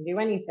 I can do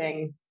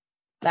anything.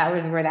 That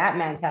was where that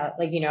meant out,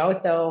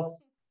 so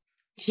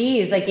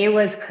geez, it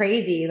was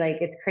crazy.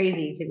 It's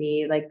crazy to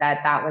me,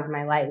 that was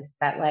my life,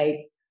 and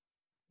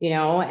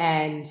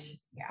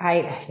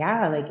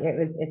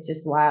it's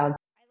just wild.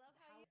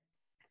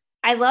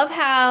 I love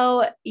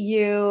how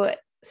you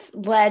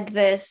led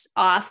this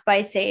off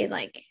by saying,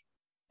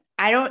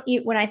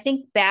 when I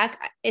think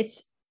back,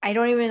 I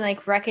don't even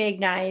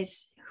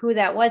recognize who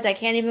that was. I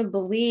can't even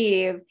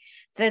believe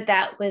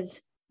that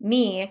was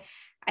me.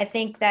 I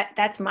think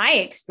that's my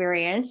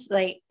experience.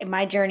 Like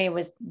my journey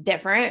was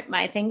different.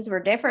 My things were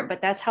different,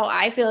 but that's how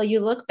I feel.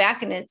 You look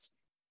back and it's,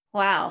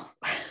 wow,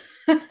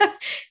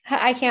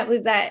 I can't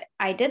believe that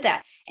I did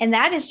that. And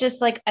that is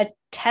just like a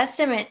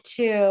testament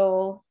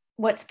to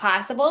what's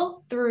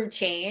possible through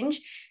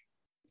change.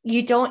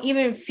 You don't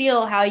even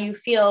feel how you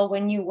feel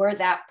when you were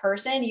that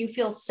person. You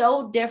feel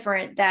so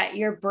different that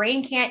your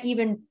brain can't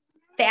even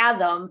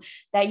fathom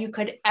that you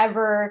could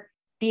ever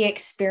be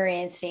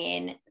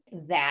experiencing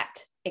that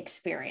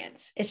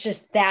experience. It's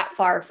just that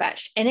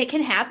far-fetched. And it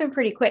can happen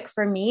pretty quick.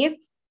 For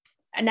me,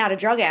 not a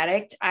drug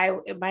addict.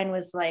 Mine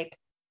was like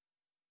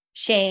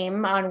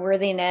shame,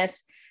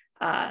 unworthiness,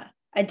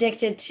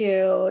 addicted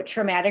to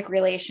traumatic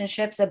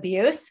relationships,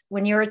 abuse.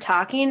 When you were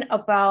talking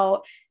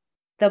about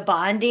the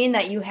bonding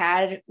that you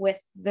had with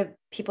the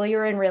people you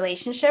were in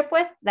relationship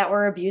with that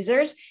were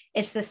abusers,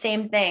 it's the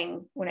same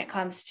thing when it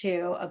comes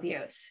to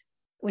abuse,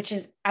 which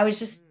is, I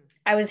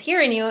was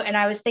hearing you and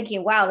I was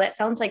thinking, wow, that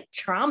sounds like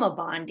trauma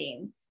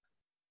bonding.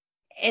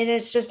 And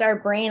it's just our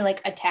brain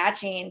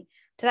attaching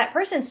to that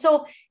person.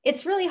 So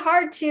it's really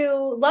hard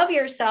to love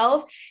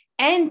yourself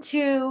and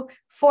to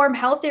form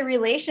healthy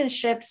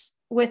relationships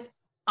with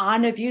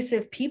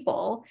unabusive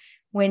people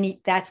when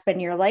that's been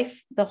your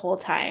life the whole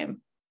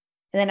time.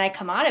 And then I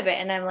come out of it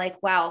and I'm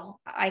like, wow,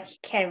 I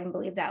can't even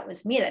believe that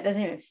was me. That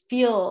doesn't even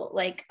feel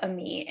like a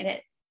me. And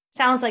it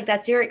sounds like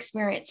that's your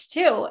experience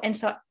too. And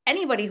so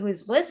anybody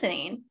who's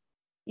listening,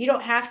 you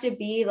don't have to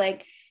be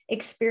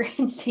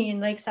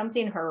experiencing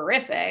something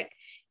horrific.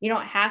 You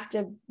don't have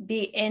to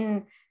be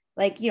in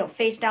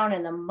face down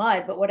in the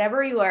mud, but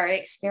whatever you are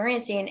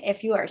experiencing,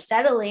 if you are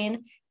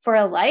settling for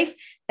a life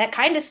that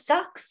kind of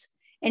sucks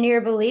and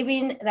you're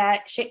believing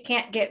that shit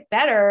can't get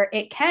better,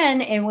 it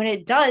can. And when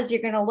it does,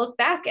 you're going to look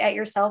back at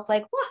yourself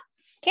like, wow,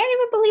 can't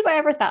even believe I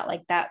ever thought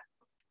like that.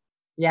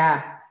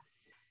 Yeah.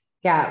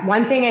 Yeah.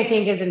 One thing I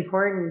think is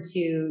important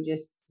to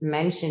just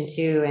mention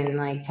too,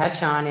 and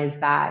touch on is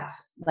that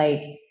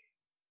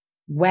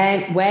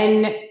when,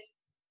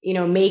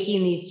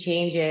 making these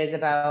changes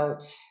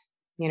about,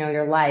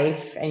 your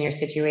life and your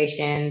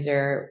situations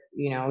or,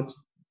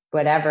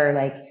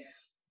 whatever,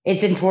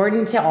 it's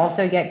important to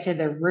also get to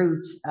the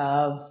root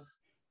of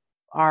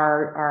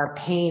our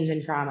pains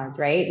and traumas,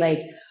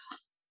 right?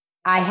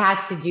 I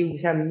had to do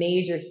some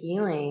major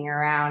healing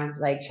around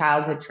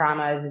childhood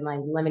traumas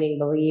and limiting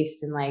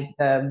beliefs and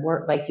the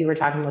work, you were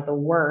talking about the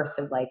worth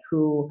of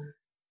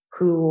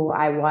who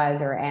I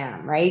was or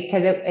am, right?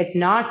 Because it's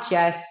not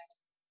just,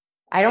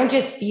 I don't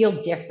just feel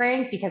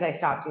different because I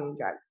stopped doing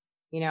drugs.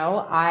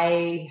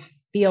 I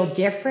feel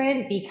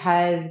different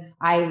because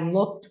I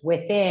looked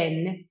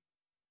within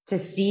to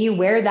see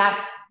where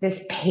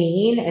this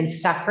pain and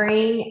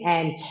suffering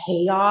and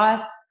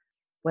chaos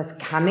was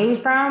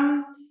coming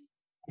from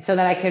so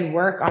that I could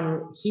work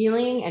on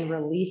healing and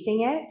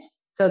releasing it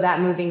so that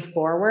moving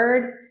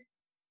forward,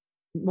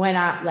 when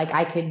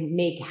I could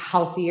make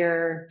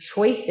healthier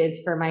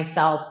choices for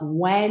myself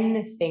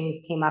when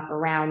things came up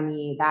around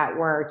me that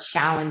were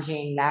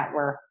challenging, that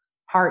were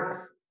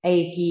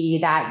heartachy,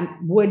 that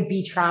would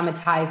be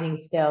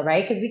traumatizing still,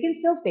 right? Because we can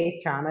still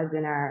face traumas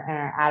in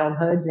our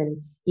adulthoods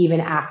and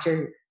even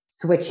after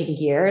switching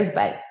gears,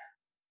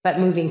 but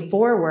moving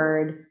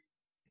forward,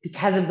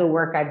 because of the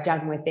work I've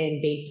done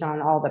within based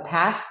on all the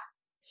past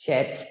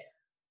shit,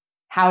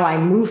 how I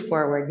move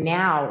forward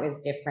now is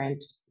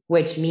different,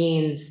 which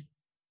means,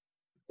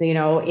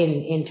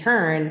 in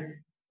turn,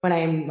 when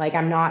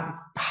I'm not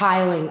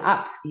piling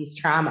up these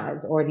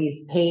traumas or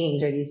these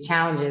pains or these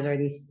challenges or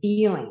these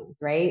feelings,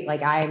 right?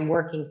 I'm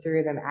working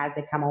through them as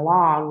they come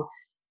along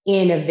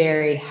in a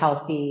very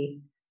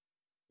healthy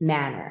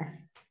manner.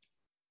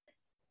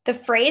 The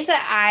phrase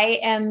that I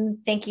am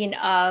thinking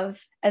of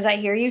as I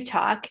hear you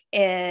talk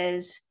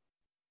is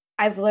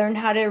I've learned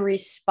how to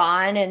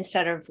respond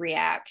instead of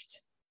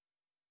react,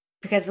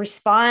 because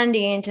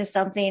responding to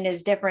something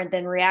is different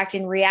than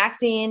reacting.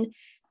 Reacting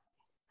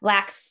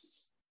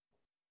lacks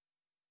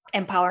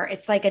empower.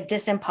 It's like a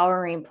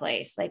disempowering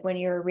place. Like when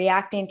you're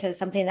reacting to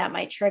something that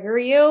might trigger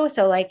you.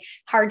 So like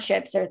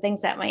hardships or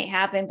things that might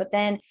happen. But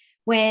then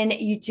when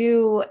you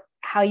do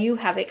how you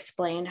have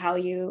explained, how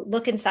you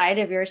look inside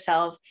of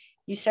yourself,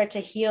 you start to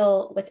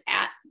heal what's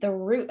at the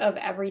root of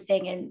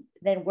everything and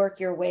then work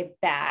your way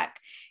back.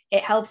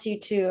 It helps you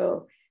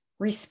to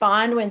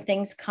respond when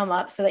things come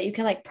up so that you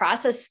can like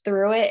process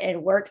through it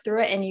and work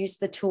through it and use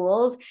the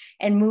tools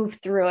and move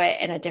through it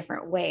in a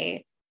different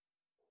way.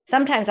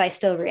 Sometimes I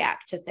still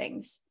react to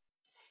things.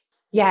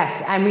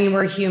 Yes. I mean,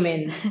 we're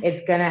humans.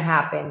 It's going to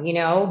happen,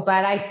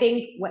 but I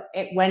think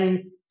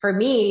for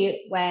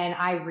me, when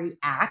I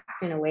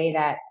react in a way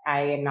that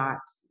I am not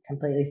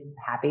completely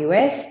happy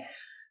with,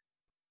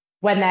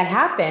 when that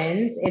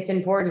happens, it's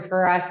important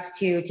for us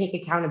to take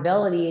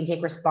accountability and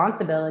take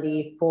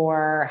responsibility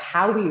for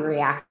how we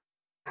reacted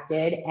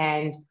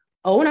and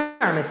own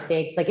our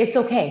mistakes. Like, it's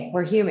okay.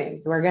 We're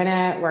humans. We're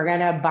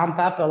gonna bump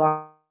up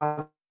along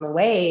the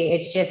way.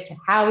 It's just,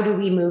 how do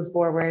we move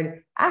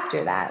forward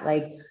after that?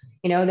 Like,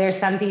 there's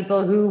some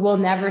people who will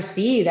never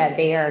see that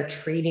they are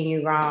treating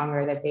you wrong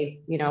or that they,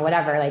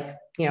 whatever, like,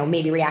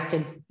 maybe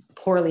reacted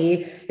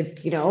poorly,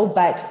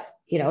 but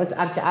it's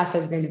up to us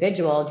as an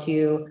individual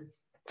to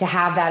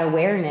have that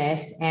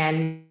awareness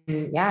and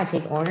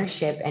take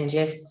ownership, and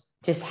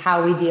just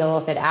how we deal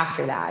with it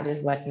after that is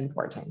what's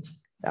important.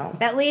 So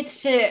that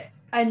leads to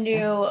a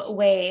new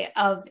way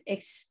of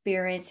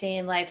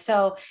experiencing life.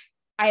 So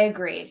I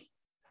agree.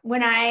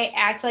 When I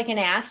act like an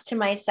ass to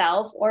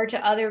myself or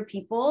to other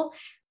people,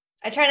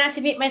 I try not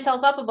to beat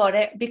myself up about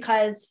it,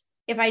 because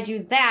if I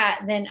do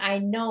that, then I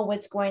know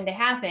what's going to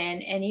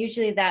happen. And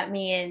usually that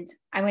means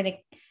I'm going to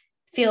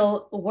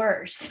feel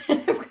worse.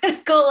 I'm going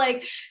to go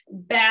like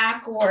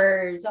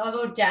backwards. I'll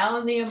go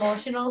down the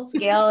emotional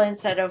scale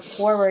instead of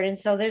forward. And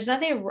so there's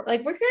nothing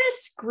like, we're going to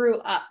screw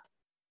up.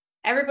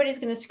 Everybody's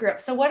going to screw up.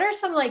 So what are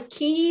some like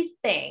key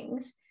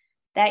things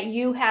that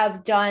you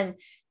have done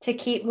to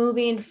keep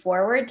moving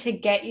forward to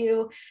get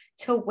you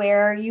to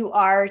where you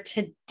are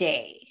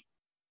today?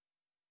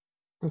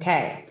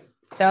 Okay.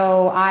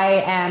 So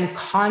I am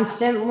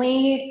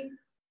constantly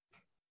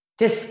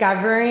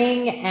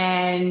discovering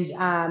and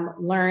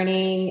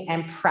learning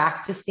and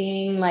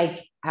practicing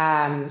like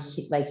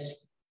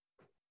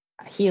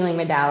healing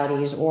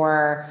modalities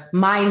or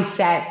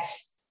mindset,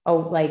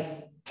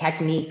 like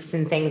techniques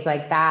and things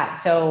like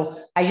that.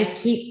 So I just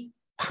keep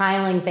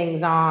piling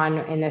things on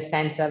in the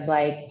sense of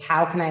like,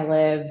 how can I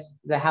live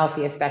the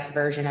healthiest, best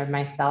version of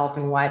myself,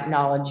 and what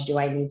knowledge do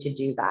I need to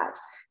do that?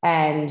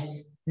 And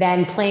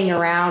then playing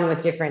around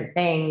with different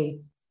things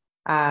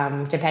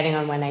depending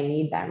on when I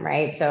need them,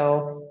 right?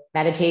 So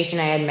meditation,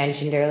 I had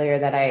mentioned earlier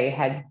that I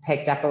had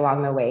picked up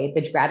along the way,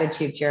 the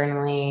gratitude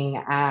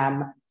journaling.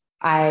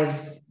 I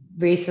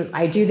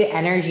do the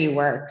energy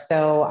work.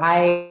 So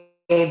I've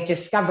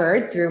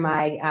discovered through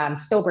my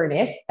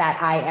soberness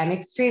that I am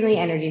extremely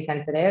energy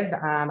sensitive.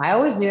 I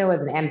always knew I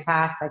was an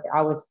empath. Like, I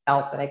always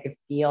felt that I could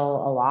feel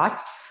a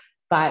lot,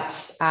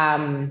 but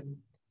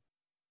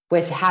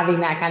with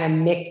having that kind of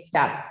mixed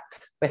up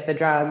with the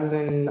drugs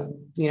and,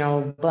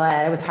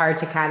 blood, it was hard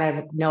to kind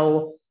of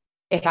know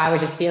if I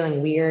was just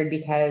feeling weird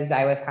because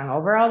I was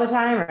hungover all the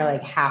time, or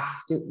like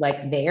half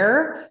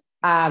there.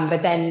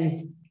 But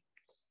then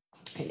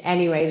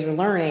anyways, we're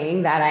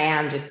learning that I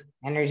am just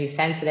energy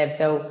sensitive.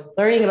 So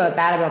learning about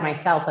that, about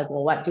myself, like,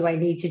 well, what do I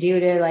need to do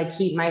to like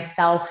keep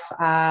myself,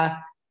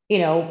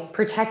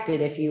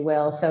 protected, if you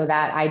will, so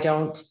that I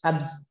don't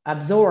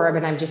absorb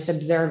and I'm just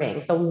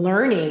observing. So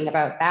learning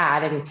about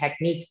that and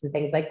techniques and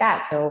things like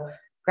that. So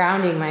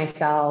grounding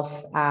myself,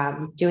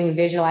 doing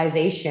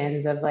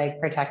visualizations of like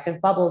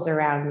protective bubbles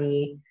around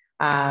me.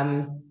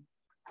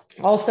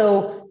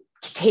 Also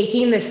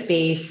taking the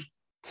space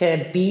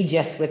to be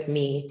just with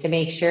me, to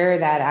make sure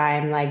that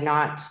I'm like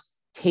not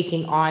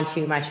taking on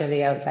too much of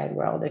the outside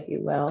world, if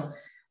you will.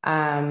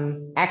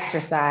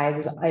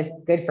 Exercise is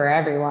good for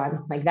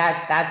everyone. Like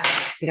that's,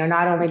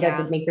 not only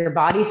does it make your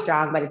body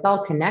strong, but it's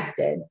all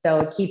connected. So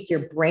it keeps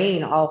your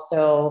brain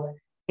also,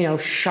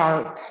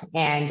 sharp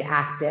and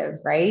active,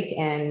 right?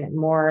 And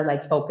more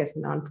like focused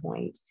and on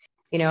point,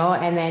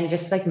 and then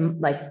just like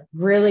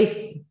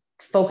really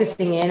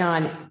focusing in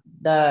on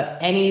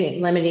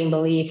any limiting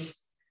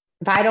beliefs.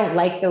 If I don't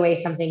like the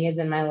way something is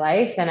in my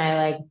life, then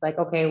I like,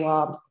 okay,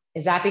 well,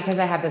 is that because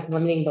I have this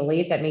limiting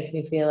belief that makes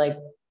me feel like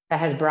that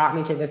has brought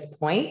me to this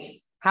point?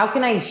 How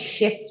can I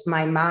shift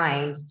my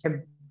mind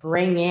to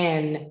bring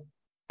in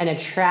and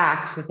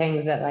attract the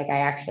things that like I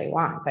actually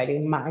want? So I do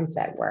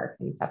mindset work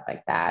and stuff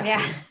like that.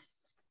 Yeah. And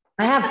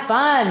I have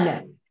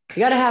fun. You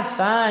got to have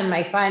fun.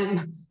 My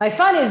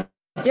fun is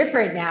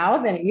different now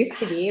than it used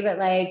to be, but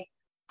like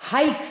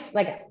hikes.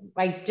 Like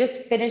I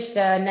just finished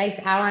a nice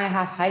hour and a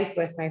half hike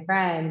with my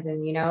friends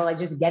and, like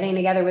just getting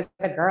together with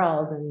the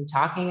girls and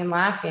talking and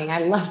laughing.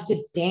 I love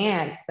to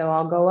dance. So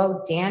I'll go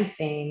out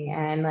dancing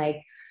and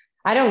like,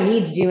 I don't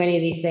need to do any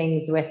of these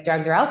things with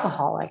drugs or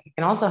alcohol. Like I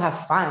can also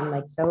have fun,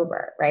 like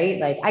sober, right?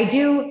 Like I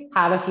do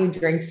have a few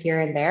drinks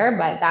here and there,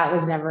 but that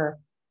was never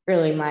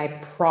really my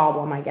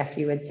problem, I guess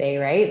you would say,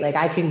 right? Like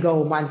I can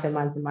go months and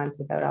months and months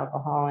without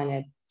alcohol and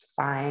it's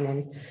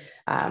fine.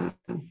 And,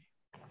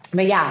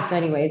 but yeah, so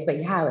anyways, but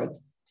yeah, like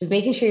just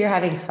making sure you're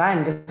having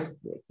fun, just,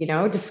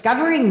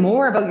 discovering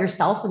more about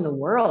yourself in the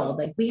world.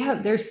 Like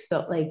there's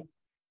so like,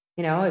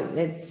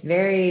 it's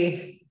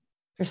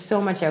there's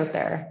so much out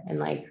there and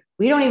like,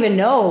 we don't even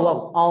know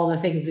what all the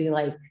things we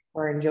like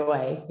or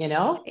enjoy,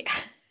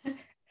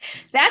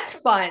 That's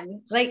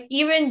fun. Like,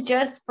 even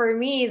just for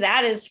me,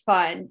 that is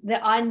fun. The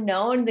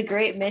unknown, the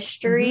great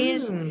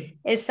mysteries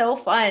is so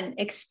fun.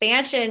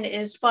 Expansion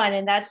is fun.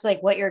 And that's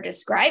like what you're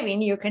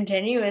describing. You're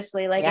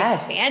continuously like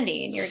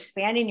expanding. You're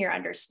expanding your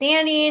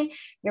understanding,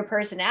 your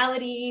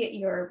personality,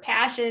 your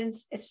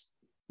passions.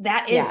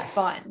 That is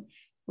fun.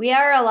 We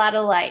are a lot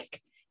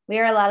alike.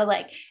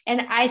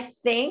 And I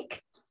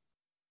think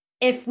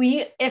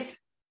if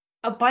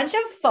a bunch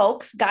of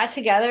folks got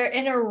together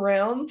in a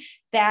room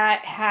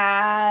that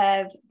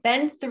have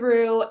been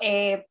through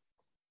a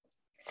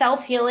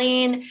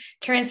self-healing,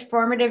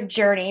 transformative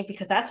journey,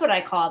 because that's what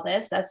I call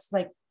this, that's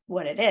like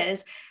what it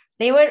is,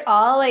 they would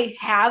all like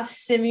have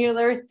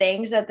similar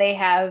things that they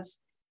have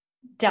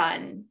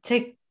done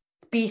to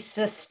be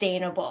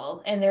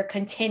sustainable in their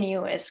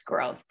continuous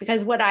growth.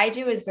 Because what I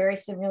do is very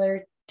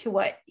similar to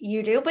what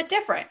you do, but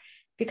different,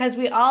 because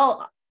we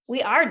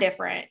are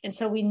different. And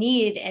so we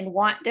need and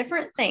want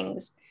different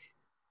things.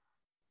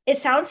 It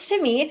sounds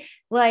to me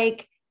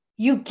like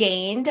you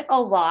gained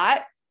a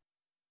lot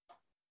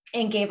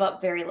and gave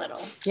up very little.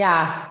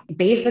 Yeah,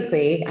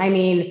 basically. I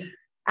mean,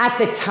 at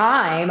the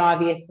time,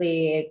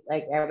 obviously,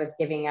 like I was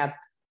giving up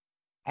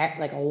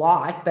like a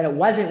lot, but it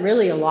wasn't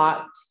really a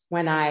lot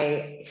when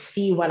I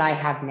see what I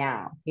have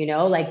now,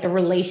 like the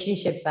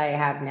relationships I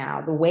have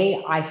now, the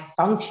way I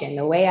function,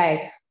 the way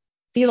I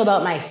feel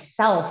about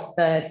myself,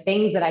 the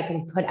things that I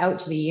can put out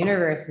to the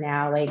universe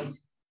now. Like,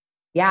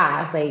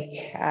 yeah, it's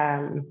like,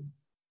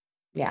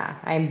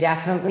 I'm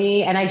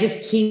definitely, and I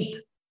just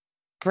keep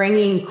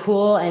bringing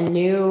cool and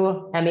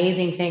new,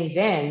 amazing things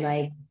in.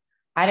 Like,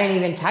 I didn't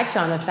even touch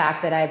on the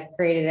fact that I've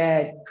created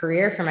a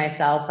career for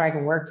myself where I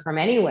can work from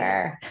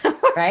anywhere.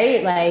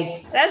 Right?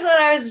 Like, that's what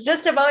I was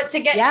just about to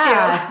get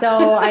to.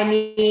 So, I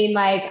mean,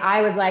 like,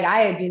 I was like,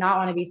 I do not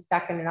want to be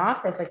stuck in an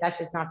office. Like, that's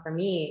just not for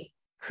me.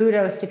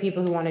 Kudos to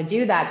people who want to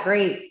do that.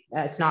 Great.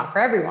 It's not for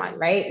everyone.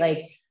 Right.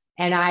 Like,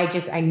 and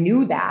I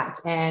knew that.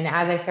 And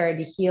as I started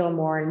to heal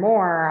more and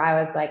more,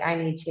 I was like, I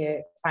need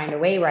to find a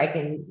way where I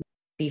can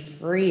be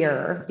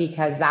freer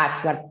because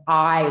that's what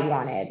I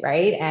wanted.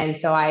 Right. And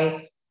so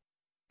I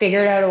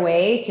figured out a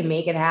way to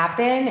make it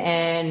happen.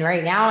 And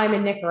right now I'm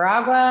in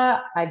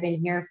Nicaragua. I've been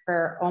here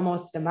for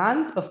almost a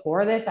month.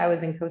 Before this, I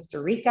was in Costa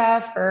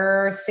Rica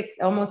for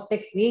almost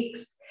 6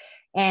 weeks.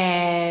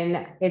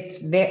 And it's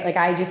very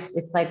like,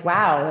 it's like,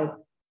 wow,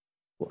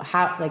 like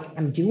how, like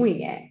I'm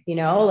doing it,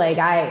 like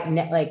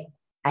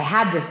I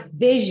had this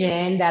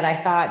vision that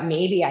I thought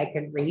maybe I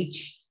could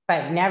reach,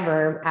 but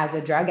never as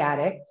a drug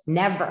addict,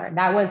 never.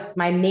 That was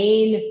my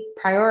main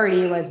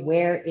priority, was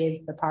where is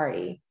the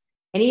party?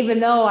 And even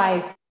though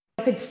I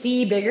could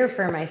see bigger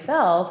for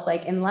myself,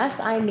 like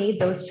unless I made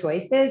those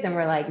choices and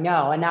we're like,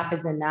 no, enough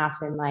is enough.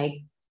 And like,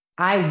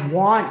 I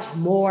want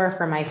more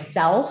for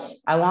myself.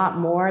 I want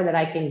more that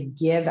I can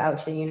give out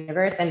to the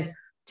universe. And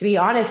to be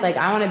honest, like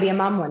I want to be a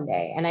mom one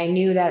day. And I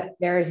knew that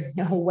there is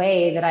no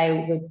way that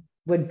I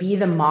would be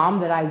the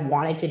mom that I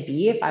wanted to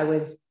be if I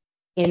was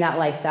in that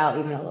lifestyle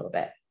even a little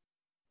bit.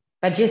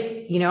 But just,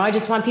 I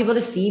just want people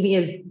to see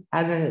me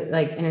as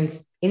an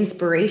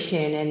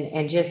inspiration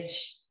and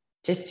just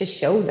to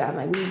show them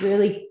like we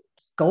really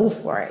go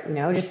for it,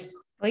 just.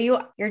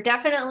 Well, you're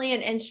definitely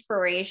an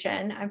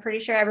inspiration. I'm pretty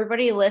sure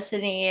everybody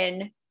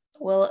listening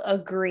will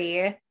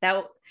agree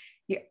that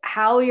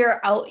how you're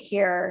out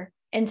here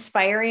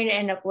inspiring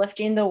and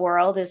uplifting the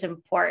world is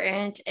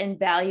important and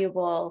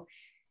valuable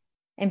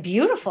and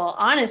beautiful,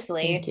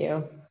 honestly. Thank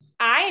you.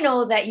 I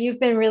know that you've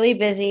been really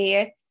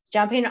busy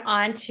jumping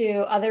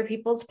onto other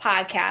people's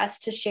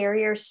podcasts to share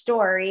your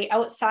story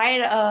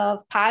outside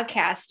of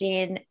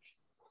podcasting.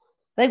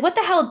 Like, what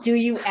the hell do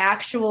you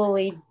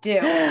actually do?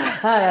 Oh,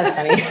 that's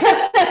funny.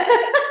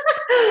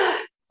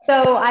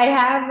 So I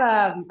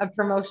have a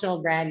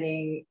promotional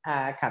branding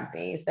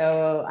company.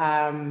 So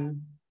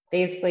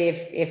basically,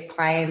 if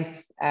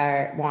clients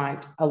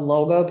want a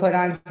logo put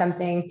on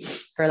something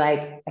for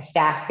like a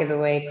staff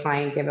giveaway,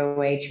 client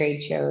giveaway,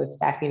 trade shows,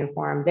 staff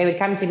uniforms, they would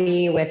come to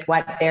me with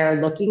what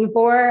they're looking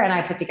for. And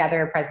I put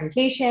together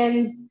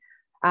presentations.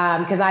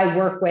 Because I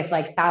work with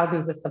like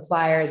thousands of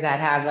suppliers that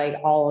have like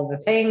all of the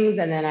things.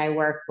 And then I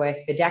work with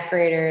the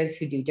decorators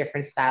who do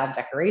different style of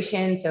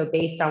decoration. So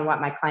based on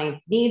what my client's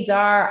needs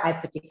are, I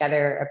put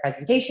together a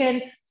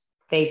presentation.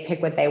 They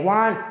pick what they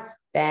want.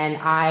 Then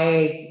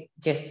I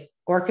just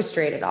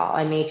orchestrate it all.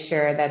 I make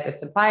sure that the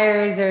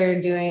suppliers are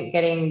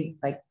getting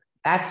like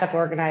that stuff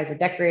organized. The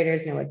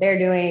decorators know what they're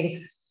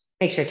doing.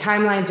 Make sure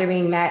timelines are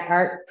being met.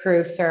 Art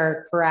proofs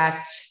are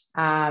correct.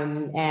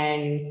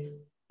 And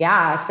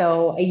yeah,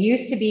 so it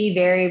used to be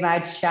very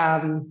much,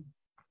 when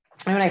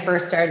I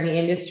first started in the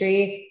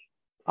industry,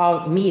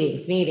 all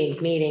meetings,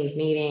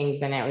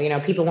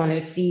 and people wanted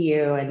to see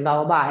you and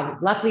blah, blah, blah.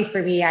 And luckily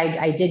for me,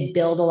 I did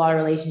build a lot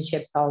of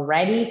relationships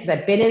already because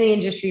I've been in the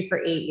industry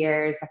for 8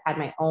 years. I've had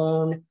my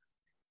own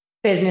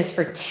business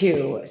for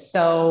 2.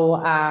 So,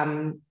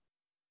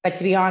 but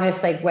to be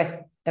honest, like with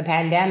the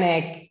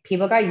pandemic,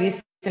 people got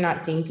used to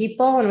not seeing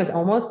people, and it was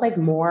almost like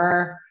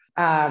more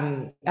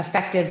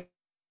effective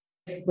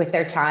with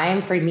their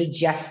time for me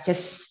just to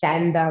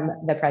send them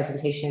the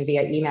presentation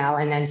via email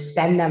and then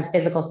send them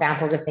physical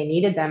samples if they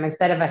needed them,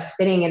 instead of us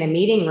sitting in a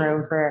meeting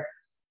room for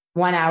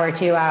 1 hour,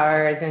 2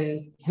 hours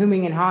and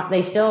humming and hawing.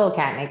 They still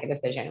can't make a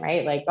decision,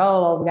 right? Like,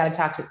 oh, well, we got to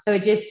talk to. So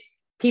it just,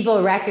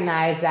 people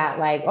recognize that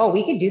like, oh,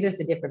 we could do this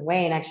a different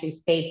way and actually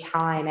save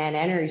time and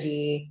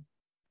energy.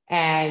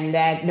 And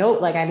that, no,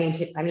 like, I mean,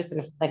 I'm just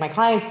gonna, like, my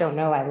clients don't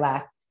know I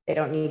left. They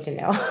don't need to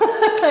know.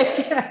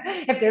 Like,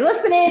 if they're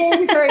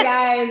listening, sorry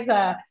guys.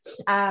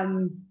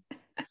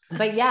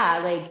 But yeah,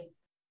 like,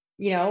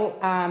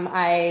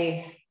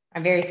 I'm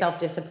very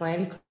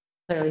self-disciplined,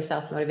 clearly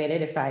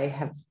self-motivated. If I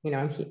have,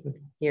 I'm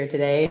here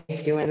today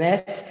doing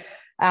this.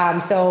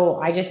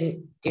 So I just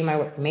do my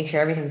work, make sure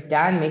everything's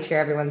done, make sure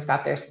everyone's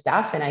got their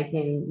stuff, and I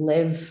can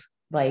live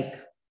like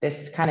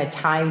this kind of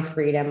time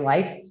freedom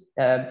life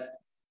that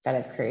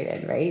I've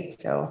created. Right.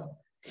 So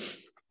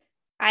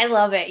I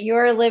love it.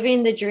 You're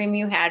living the dream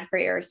you had for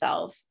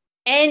yourself.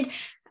 And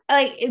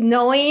like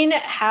knowing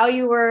how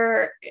you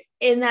were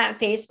in that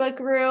Facebook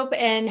group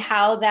and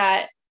how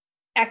that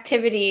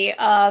activity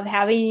of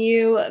having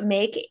you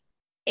make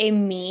a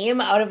meme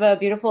out of a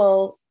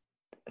beautiful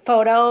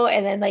photo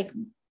and then like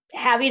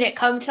having it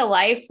come to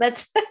life,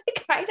 that's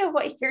kind of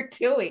what you're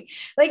doing.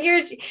 Like you're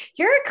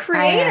a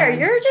creator.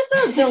 You're just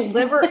a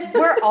deliberate,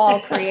 we're all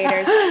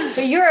creators,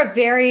 but you're a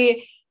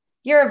very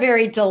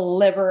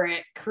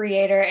deliberate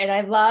creator. And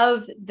I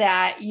love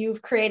that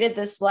you've created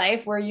this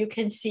life where you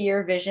can see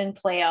your vision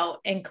play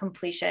out in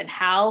completion.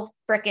 How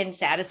freaking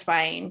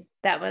satisfying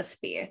that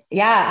must be.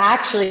 Yeah,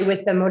 actually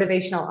with the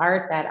motivational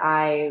art that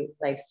I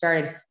like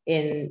started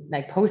in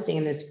like posting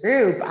in this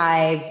group,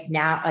 I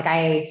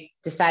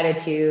decided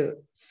to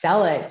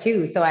sell it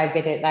too. So I've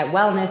been at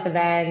wellness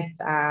events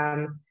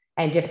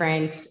and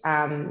different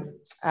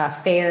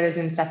fairs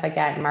and stuff like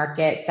that,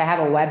 markets. I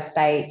have a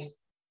website.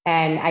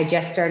 And I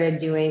just started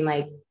doing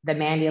like the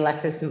Mandy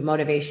Alexis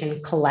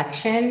Motivation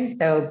Collection.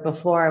 So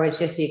before it was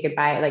just, you could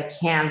buy like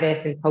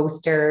canvas and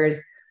posters,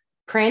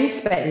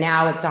 prints, but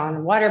now it's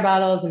on water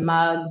bottles and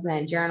mugs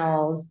and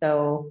journals.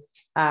 So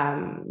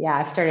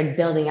I've started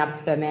building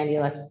up the Mandy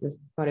Alexis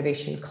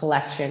Motivation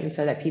Collection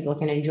so that people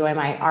can enjoy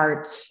my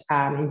art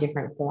in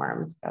different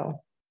forms.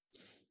 So.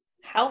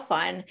 How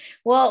fun.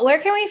 Well, where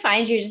can we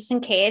find you just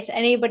in case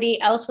anybody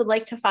else would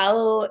like to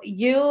follow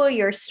you,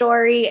 your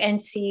story,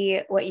 and see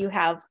what you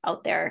have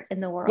out there in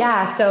the world?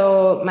 Yeah.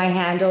 So my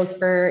handles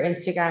for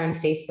Instagram and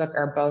Facebook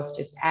are both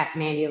just at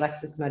Mandy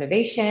Alexis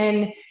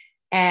Motivation.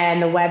 And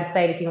the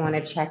website, if you want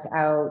to check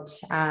out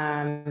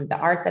the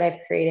art that I've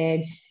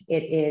created,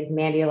 it is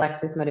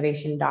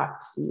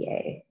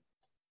mandyalexismotivation.ca.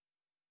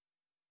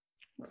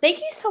 Thank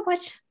you so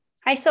much.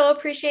 I so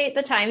appreciate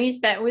the time you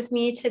spent with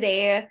me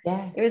today.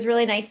 Yeah. It was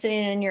really nice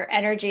sitting in your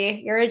energy.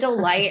 You're a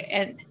delight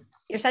and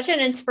you're such an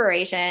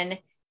inspiration.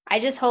 I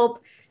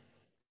hope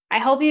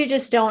you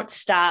just don't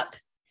stop.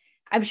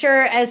 I'm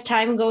sure as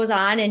time goes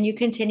on and you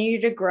continue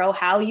to grow,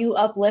 how you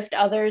uplift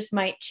others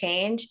might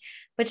change,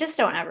 but just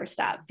don't ever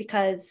stop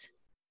because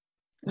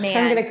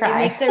man, it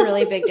makes a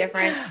really big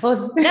difference.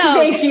 Well, no,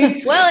 thank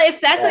you. Well,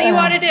 if that's what you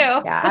want to do.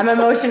 Yeah, I'm an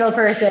emotional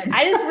person.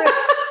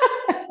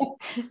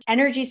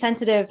 Energy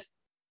sensitive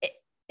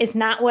is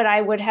not what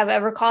I would have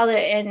ever called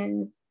it.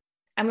 And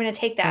I'm going to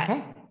take that.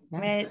 Okay.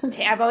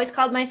 Yeah. I've always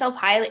called myself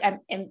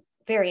I'm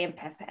very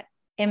empathic.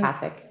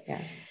 Empathic.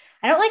 Yeah.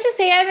 I don't like to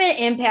say I'm an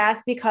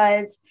empath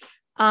because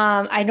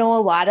I know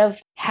a lot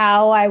of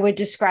how I would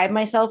describe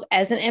myself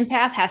as an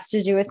empath has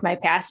to do with my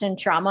past and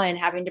trauma and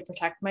having to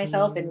protect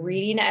myself and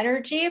reading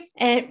energy.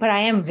 But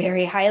I am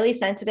very highly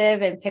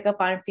sensitive and pick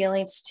up on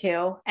feelings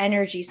too.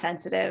 Energy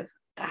sensitive.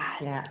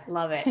 God, yeah.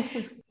 Love it.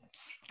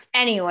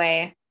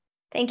 Anyway,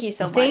 thank you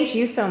so much. Thank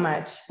you so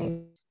much.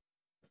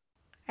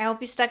 I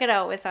hope you stuck it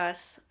out with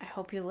us. I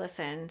hope you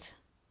listened.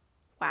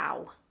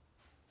 Wow.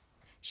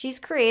 She's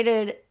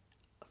created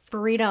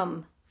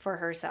freedom for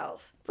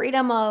herself.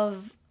 Freedom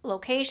of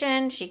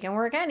location. She can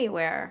work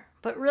anywhere,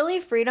 but really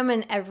freedom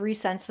in every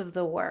sense of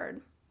the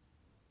word.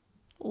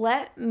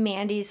 Let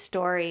Mandy's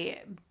story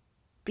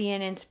be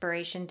an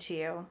inspiration to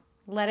you.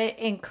 Let it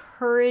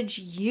encourage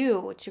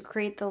you to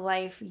create the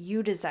life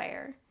you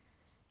desire.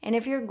 And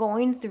if you're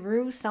going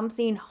through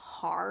something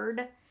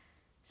hard,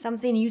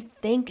 something you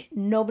think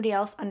nobody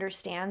else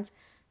understands,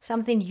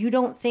 something you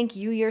don't think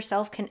you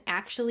yourself can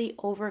actually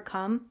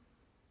overcome,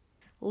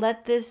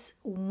 Let this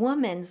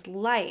woman's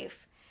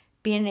life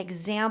be an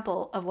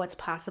example of what's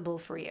possible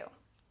for you.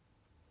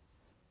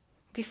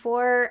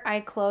 Before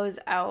I close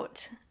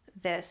out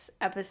this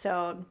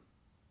episode,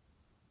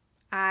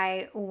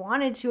 I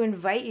wanted to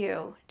invite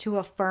you to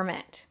affirm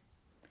it,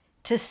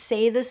 to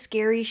say the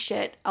scary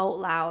shit out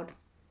loud,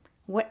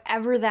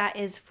 whatever that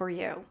is for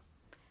you,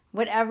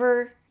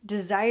 whatever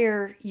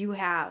desire you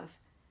have,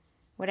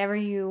 whatever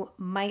you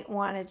might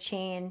want to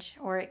change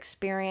or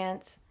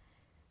experience,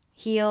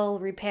 heal,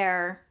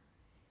 repair,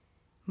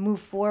 move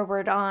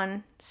forward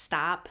on,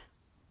 stop.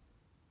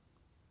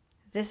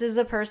 This is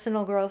a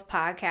personal growth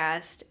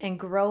podcast, and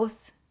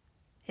growth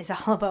is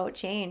all about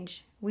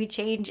change. We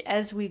change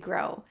as we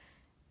grow,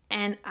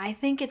 and I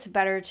think it's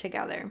better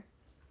together.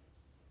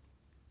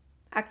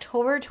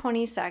 October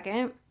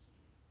 22nd,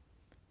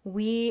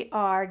 we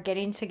are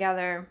getting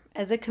together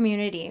as a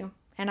community,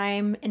 and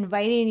I'm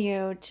inviting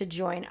you to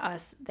join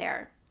us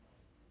there.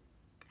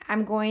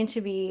 I'm going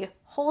to be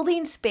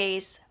holding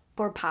space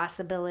for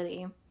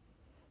possibility.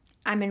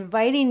 I'm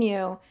inviting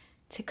you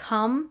to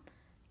come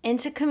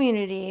into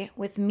community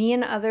with me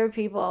and other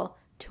people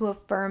to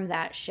affirm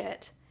that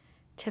shit,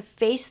 to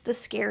face the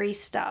scary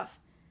stuff,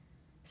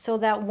 so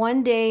that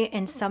one day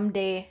and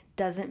someday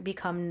doesn't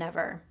become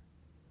never.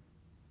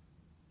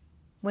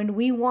 When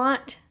we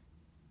want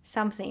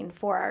something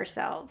for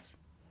ourselves,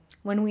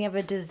 when we have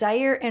a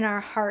desire in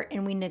our heart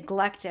and we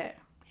neglect it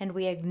and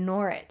we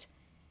ignore it,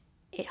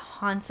 it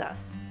haunts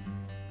us.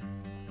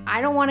 I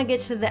don't want to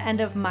get to the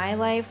end of my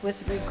life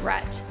with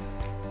regret,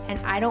 and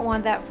I don't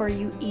want that for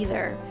you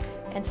either.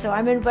 And so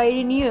I'm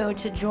inviting you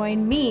to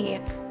join me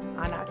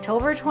on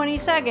October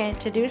 22nd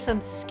to do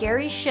some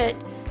scary shit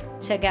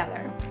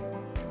together.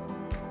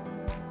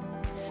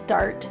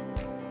 Start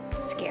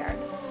scared.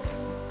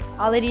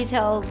 All the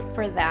details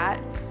for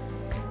that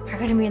are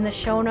going to be in the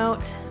show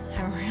notes.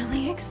 I'm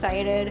really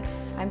excited.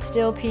 I'm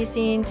still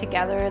piecing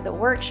together the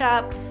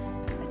workshop.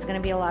 It's going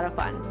to be a lot of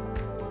fun.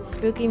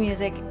 Spooky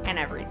music and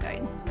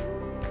everything.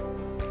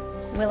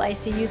 Will I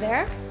see you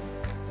there?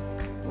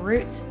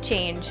 Roots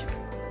change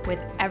with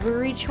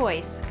every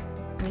choice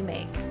we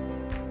make.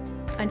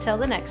 Until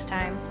the next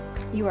time,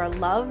 you are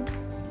loved,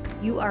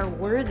 you are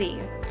worthy,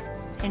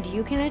 and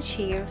you can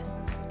achieve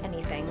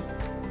anything.